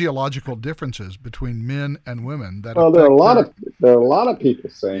physiological differences between men and women. That there are a lot of people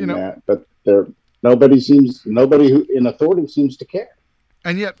saying that, but nobody who in authority seems to care.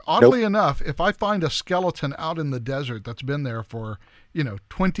 And yet, oddly enough, if I find a skeleton out in the desert that's been there for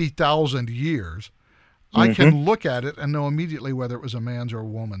 20,000 years, I can look at it and know immediately whether it was a man's or a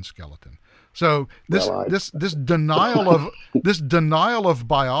woman's skeleton. So this denial of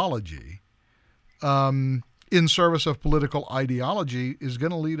biology in service of political ideology is going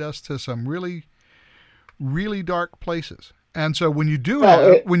to lead us to some really, really dark places. And so when you do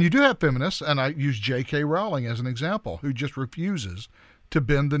have feminists, and I use J.K. Rowling as an example, who just refuses to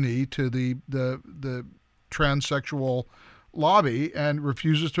bend the knee to the transsexual lobby and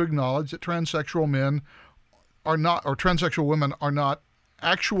refuses to acknowledge that transsexual men are not, or transsexual women are not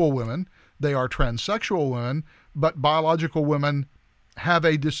actual women. They are transsexual women, but biological women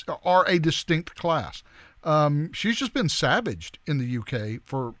are a distinct class. She's just been savaged in the UK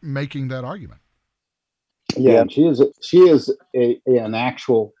for making that argument. Yeah, she is an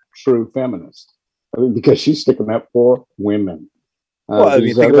actual true feminist. I mean, because she's sticking up for women. Well, I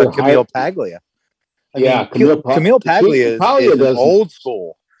mean, think about Camille Paglia. Camille Paglia is an old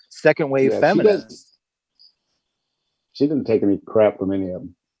school second wave feminist. She didn't take any crap from any of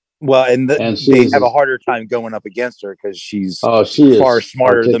them. Well, and they have a harder time going up against her because she's far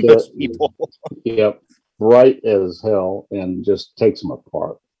smarter than most people. Yep, bright as hell, and just takes them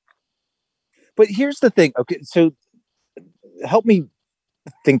apart. But here's the thing. Okay, so help me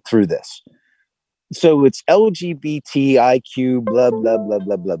think through this. So it's LGBTIQ, blah, blah, blah,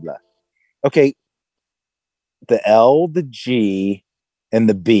 blah, blah, blah. Okay. The L, the G, and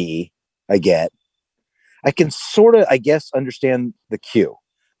the B, I get. I can sort of, I guess, understand the Q.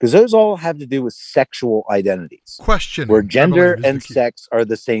 Because those all have to do with sexual identities. Where gender and sex are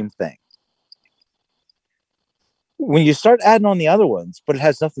the same thing. When you start adding on the other ones, but it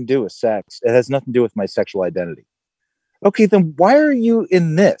has nothing to do with sex, it has nothing to do with my sexual identity. Okay, then why are you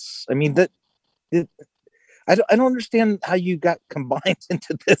in this? I mean, I don't understand how you got combined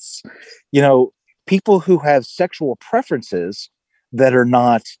into this. People who have sexual preferences that are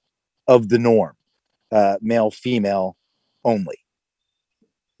not of the norm, male, female only.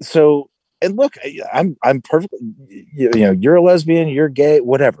 So, and look, I'm perfectly, you're a lesbian, you're gay,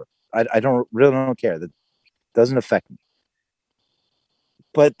 whatever. I don't care. That doesn't affect me.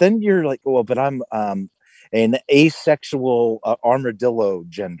 But then you're like, well, but I'm an asexual armadillo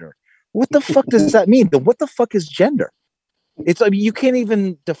gender. What the fuck does that mean? What the fuck is gender? I mean, you can't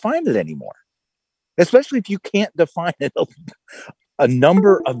even define it anymore. Especially if you can't define it a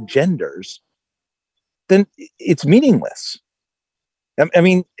number of genders, then it's meaningless. I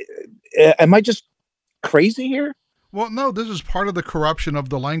mean, am I just crazy here? Well, no, this is part of the corruption of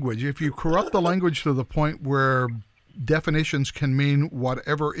the language. If you corrupt the language to the point where definitions can mean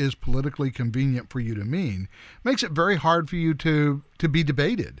whatever is politically convenient for you to mean, makes it very hard for you to be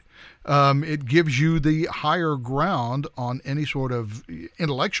debated. It gives you the higher ground on any sort of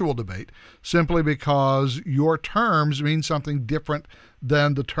intellectual debate simply because your terms mean something different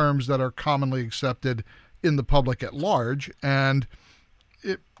than the terms that are commonly accepted in the public at large, and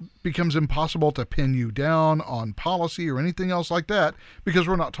it becomes impossible to pin you down on policy or anything else like that because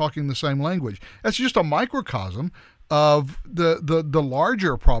we're not talking the same language. That's just a microcosm of the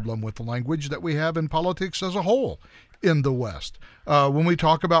larger problem with the language that we have in politics as a whole in the West. When we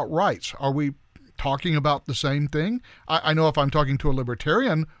talk about rights, are we talking about the same thing? I know if I'm talking to a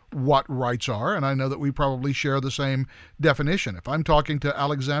libertarian what rights are, and I know that we probably share the same definition. If I'm talking to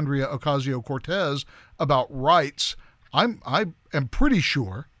Alexandria Ocasio-Cortez about rights, I am pretty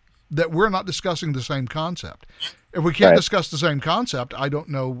sure that we're not discussing the same concept. If we can't discuss the same concept, I don't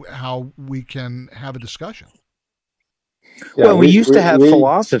know how we can have a discussion. Yeah, well, we used to have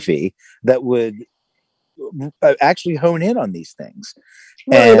philosophy that would actually hone in on these things.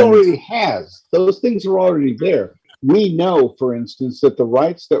 Well, it already has. Those things are already there. We know, for instance, that the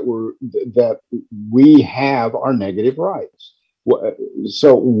rights that we have are negative rights.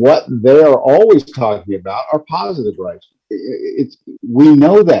 So what they're always talking about are positive rights. We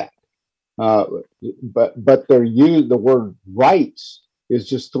know that, but they're used. The word rights is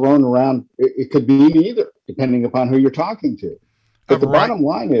just thrown around. It could be either, depending upon who you're talking to. But the bottom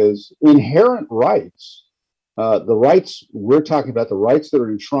line is inherent rights. The rights we're talking about, the rights that are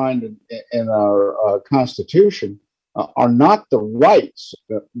enshrined in our Constitution, are not the rights.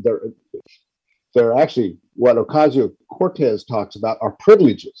 They're actually what Ocasio-Cortez talks about are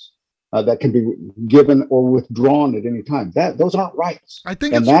privileges that can be given or withdrawn at any time. Those aren't rights. I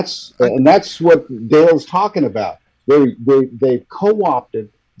think, and that's what Dale's talking about. They've co-opted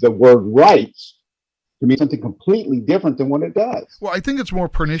the word rights to mean something completely different than what it does. Well, I think it's more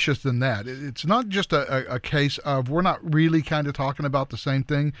pernicious than that. It's not just a case of we're not really kind of talking about the same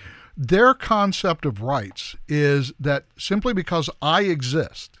thing. Their concept of rights is that simply because I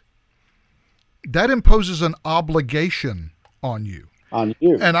exist, that imposes an obligation on you. On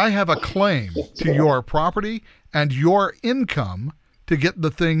you. And I have a claim to your property and your income to get the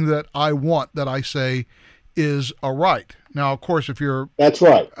thing that I want, that I say is a right. Now, of course, if you're that's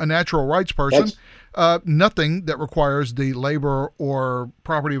right, a natural rights person, nothing that requires the labor or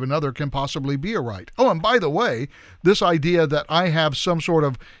property of another can possibly be a right. Oh, and by the way, this idea that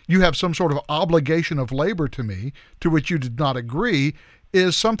you have some sort of obligation of labor to me, to which you did not agree,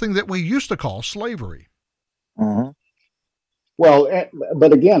 is something that we used to call slavery. Mm-hmm. Well,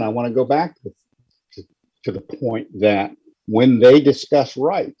 but again, I want to go back to the point that when they discuss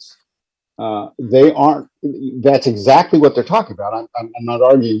rights, they aren't. That's exactly what they're talking about. I'm not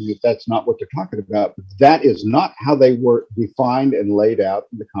arguing that that's not what they're talking about, but that is not how they were defined and laid out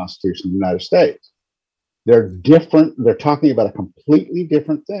in the Constitution of the United States. They're different. They're talking about a completely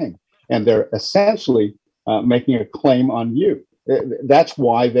different thing, and they're essentially making a claim on you. That's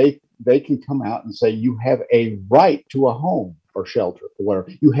why they can come out and say you have a right to a home or shelter or whatever.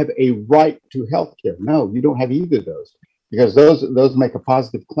 You have a right to health care. No, you don't have either of those, because those make a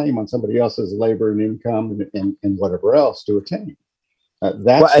positive claim on somebody else's labor and income and whatever else to attain.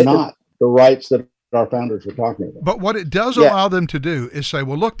 That's not the rights that our founders were talking about. But what it does allow them to do is say,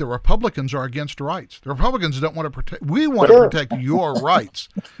 well, look, the Republicans are against rights. The Republicans don't want to protect. We want to protect your rights.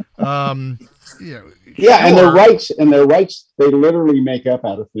 And their rights, they literally make up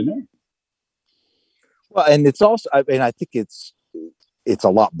out of thin air. Well, and it's also, I mean, I think it's a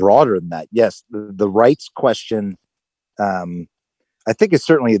lot broader than that. Yes, the rights question, I think it's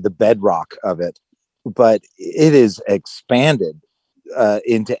certainly the bedrock of it, but it is expanded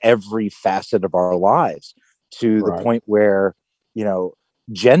into every facet of our lives to the point where,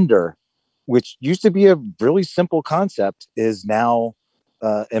 gender, which used to be a really simple concept, is now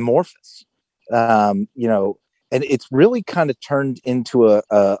amorphous. And it's really kind of turned into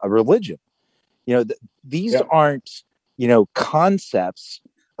a religion. These aren't, concepts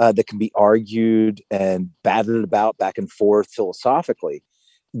that can be argued and batted about back and forth philosophically.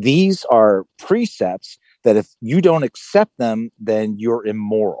 These are precepts that if you don't accept them, then you're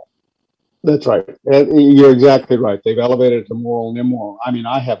immoral. That's right. You're exactly right. They've elevated it to moral and immoral. I mean,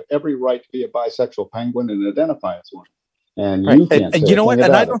 I have every right to be a bisexual penguin and identify as one. And you can't. And you know what?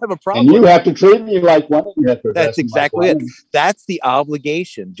 And I don't have a problem. And you have to treat me like one. That's exactly it. That's the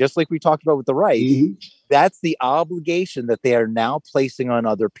obligation. Just like we talked about with the rights, that's the obligation that they are now placing on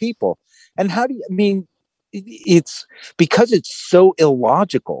other people. And it's because it's so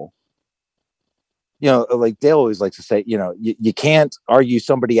illogical like Dale always likes to say, you can't argue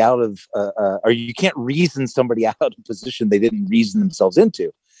somebody out of, or you can't reason somebody out of a position they didn't reason themselves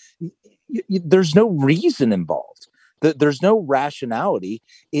into. There's no reason involved. There's no rationality.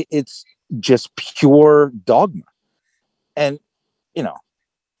 It's just pure dogma. And,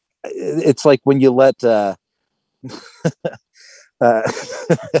 it's like when you let,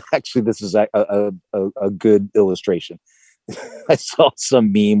 actually, this is a good illustration. I saw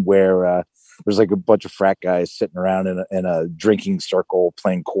some meme where there's like a bunch of frat guys sitting around in a drinking circle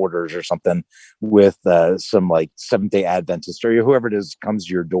playing quarters or something with some like Seventh-day Adventist or whoever it is comes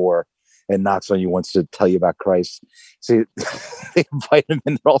to your door and knocks on you, wants to tell you about Christ. So they invite him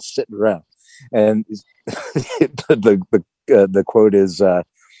and they're all sitting around. And the quote is,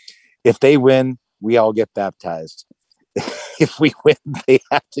 if they win, we all get baptized. If we win, they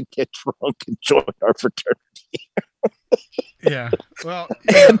have to get drunk and join our fraternity. Yeah. Well,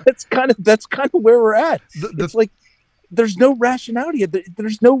 yeah. And that's kind of where we're at. It's like there's no rationality.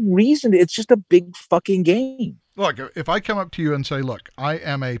 There's no reason. It's just a big fucking game. Look, if I come up to you and say, look, I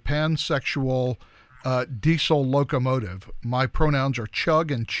am a pansexual diesel locomotive. My pronouns are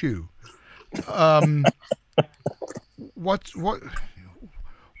chug and chew. What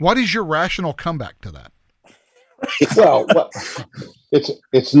is your rational comeback to that? Well,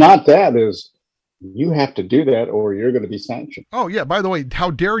 it's not that. Is you have to do that or you're going to be sanctioned. Oh, yeah. By the way, how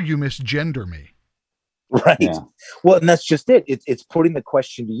dare you misgender me? Right. Yeah. Well, and that's just it. It's putting the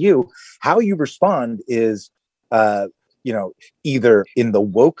question to you. How you respond is, either in the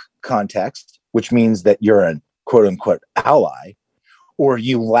woke context, which means that you're a quote unquote ally, or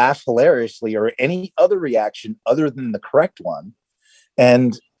you laugh hilariously, or any other reaction other than the correct one.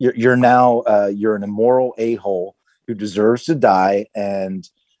 And you're now you're an immoral a-hole who deserves to die. And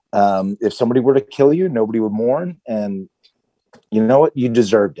if somebody were to kill you, nobody would mourn. And you know what? You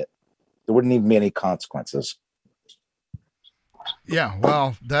deserved it. There wouldn't even be any consequences. Yeah,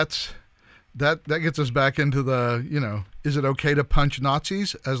 well, that gets us back into the, is it okay to punch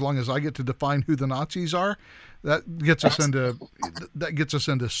Nazis as long as I get to define who the Nazis are? That gets us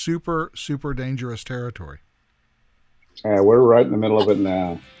into super, super dangerous territory. We're right in the middle of it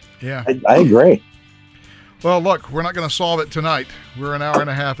now. Yeah. I agree. Well, look, we're not going to solve it tonight. We're an hour and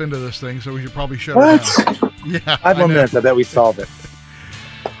a half into this thing, so we should probably shut it down. Yeah. 5 more minutes, I bet we solve it.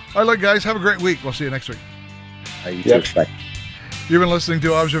 All right, look, guys, have a great week. We'll see you next week. You too. Bye. You've been listening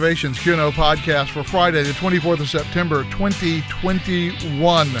to Observations Q&O podcast for Friday, the 24th of September,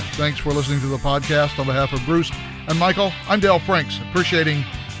 2021. Thanks for listening to the podcast. On behalf of Bruce and Michael, I'm Dale Franks, appreciating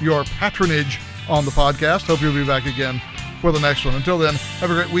your patronage on the podcast. Hope you'll be back again for the next one. Until then,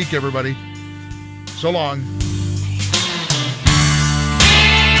 have a great week, everybody. So long.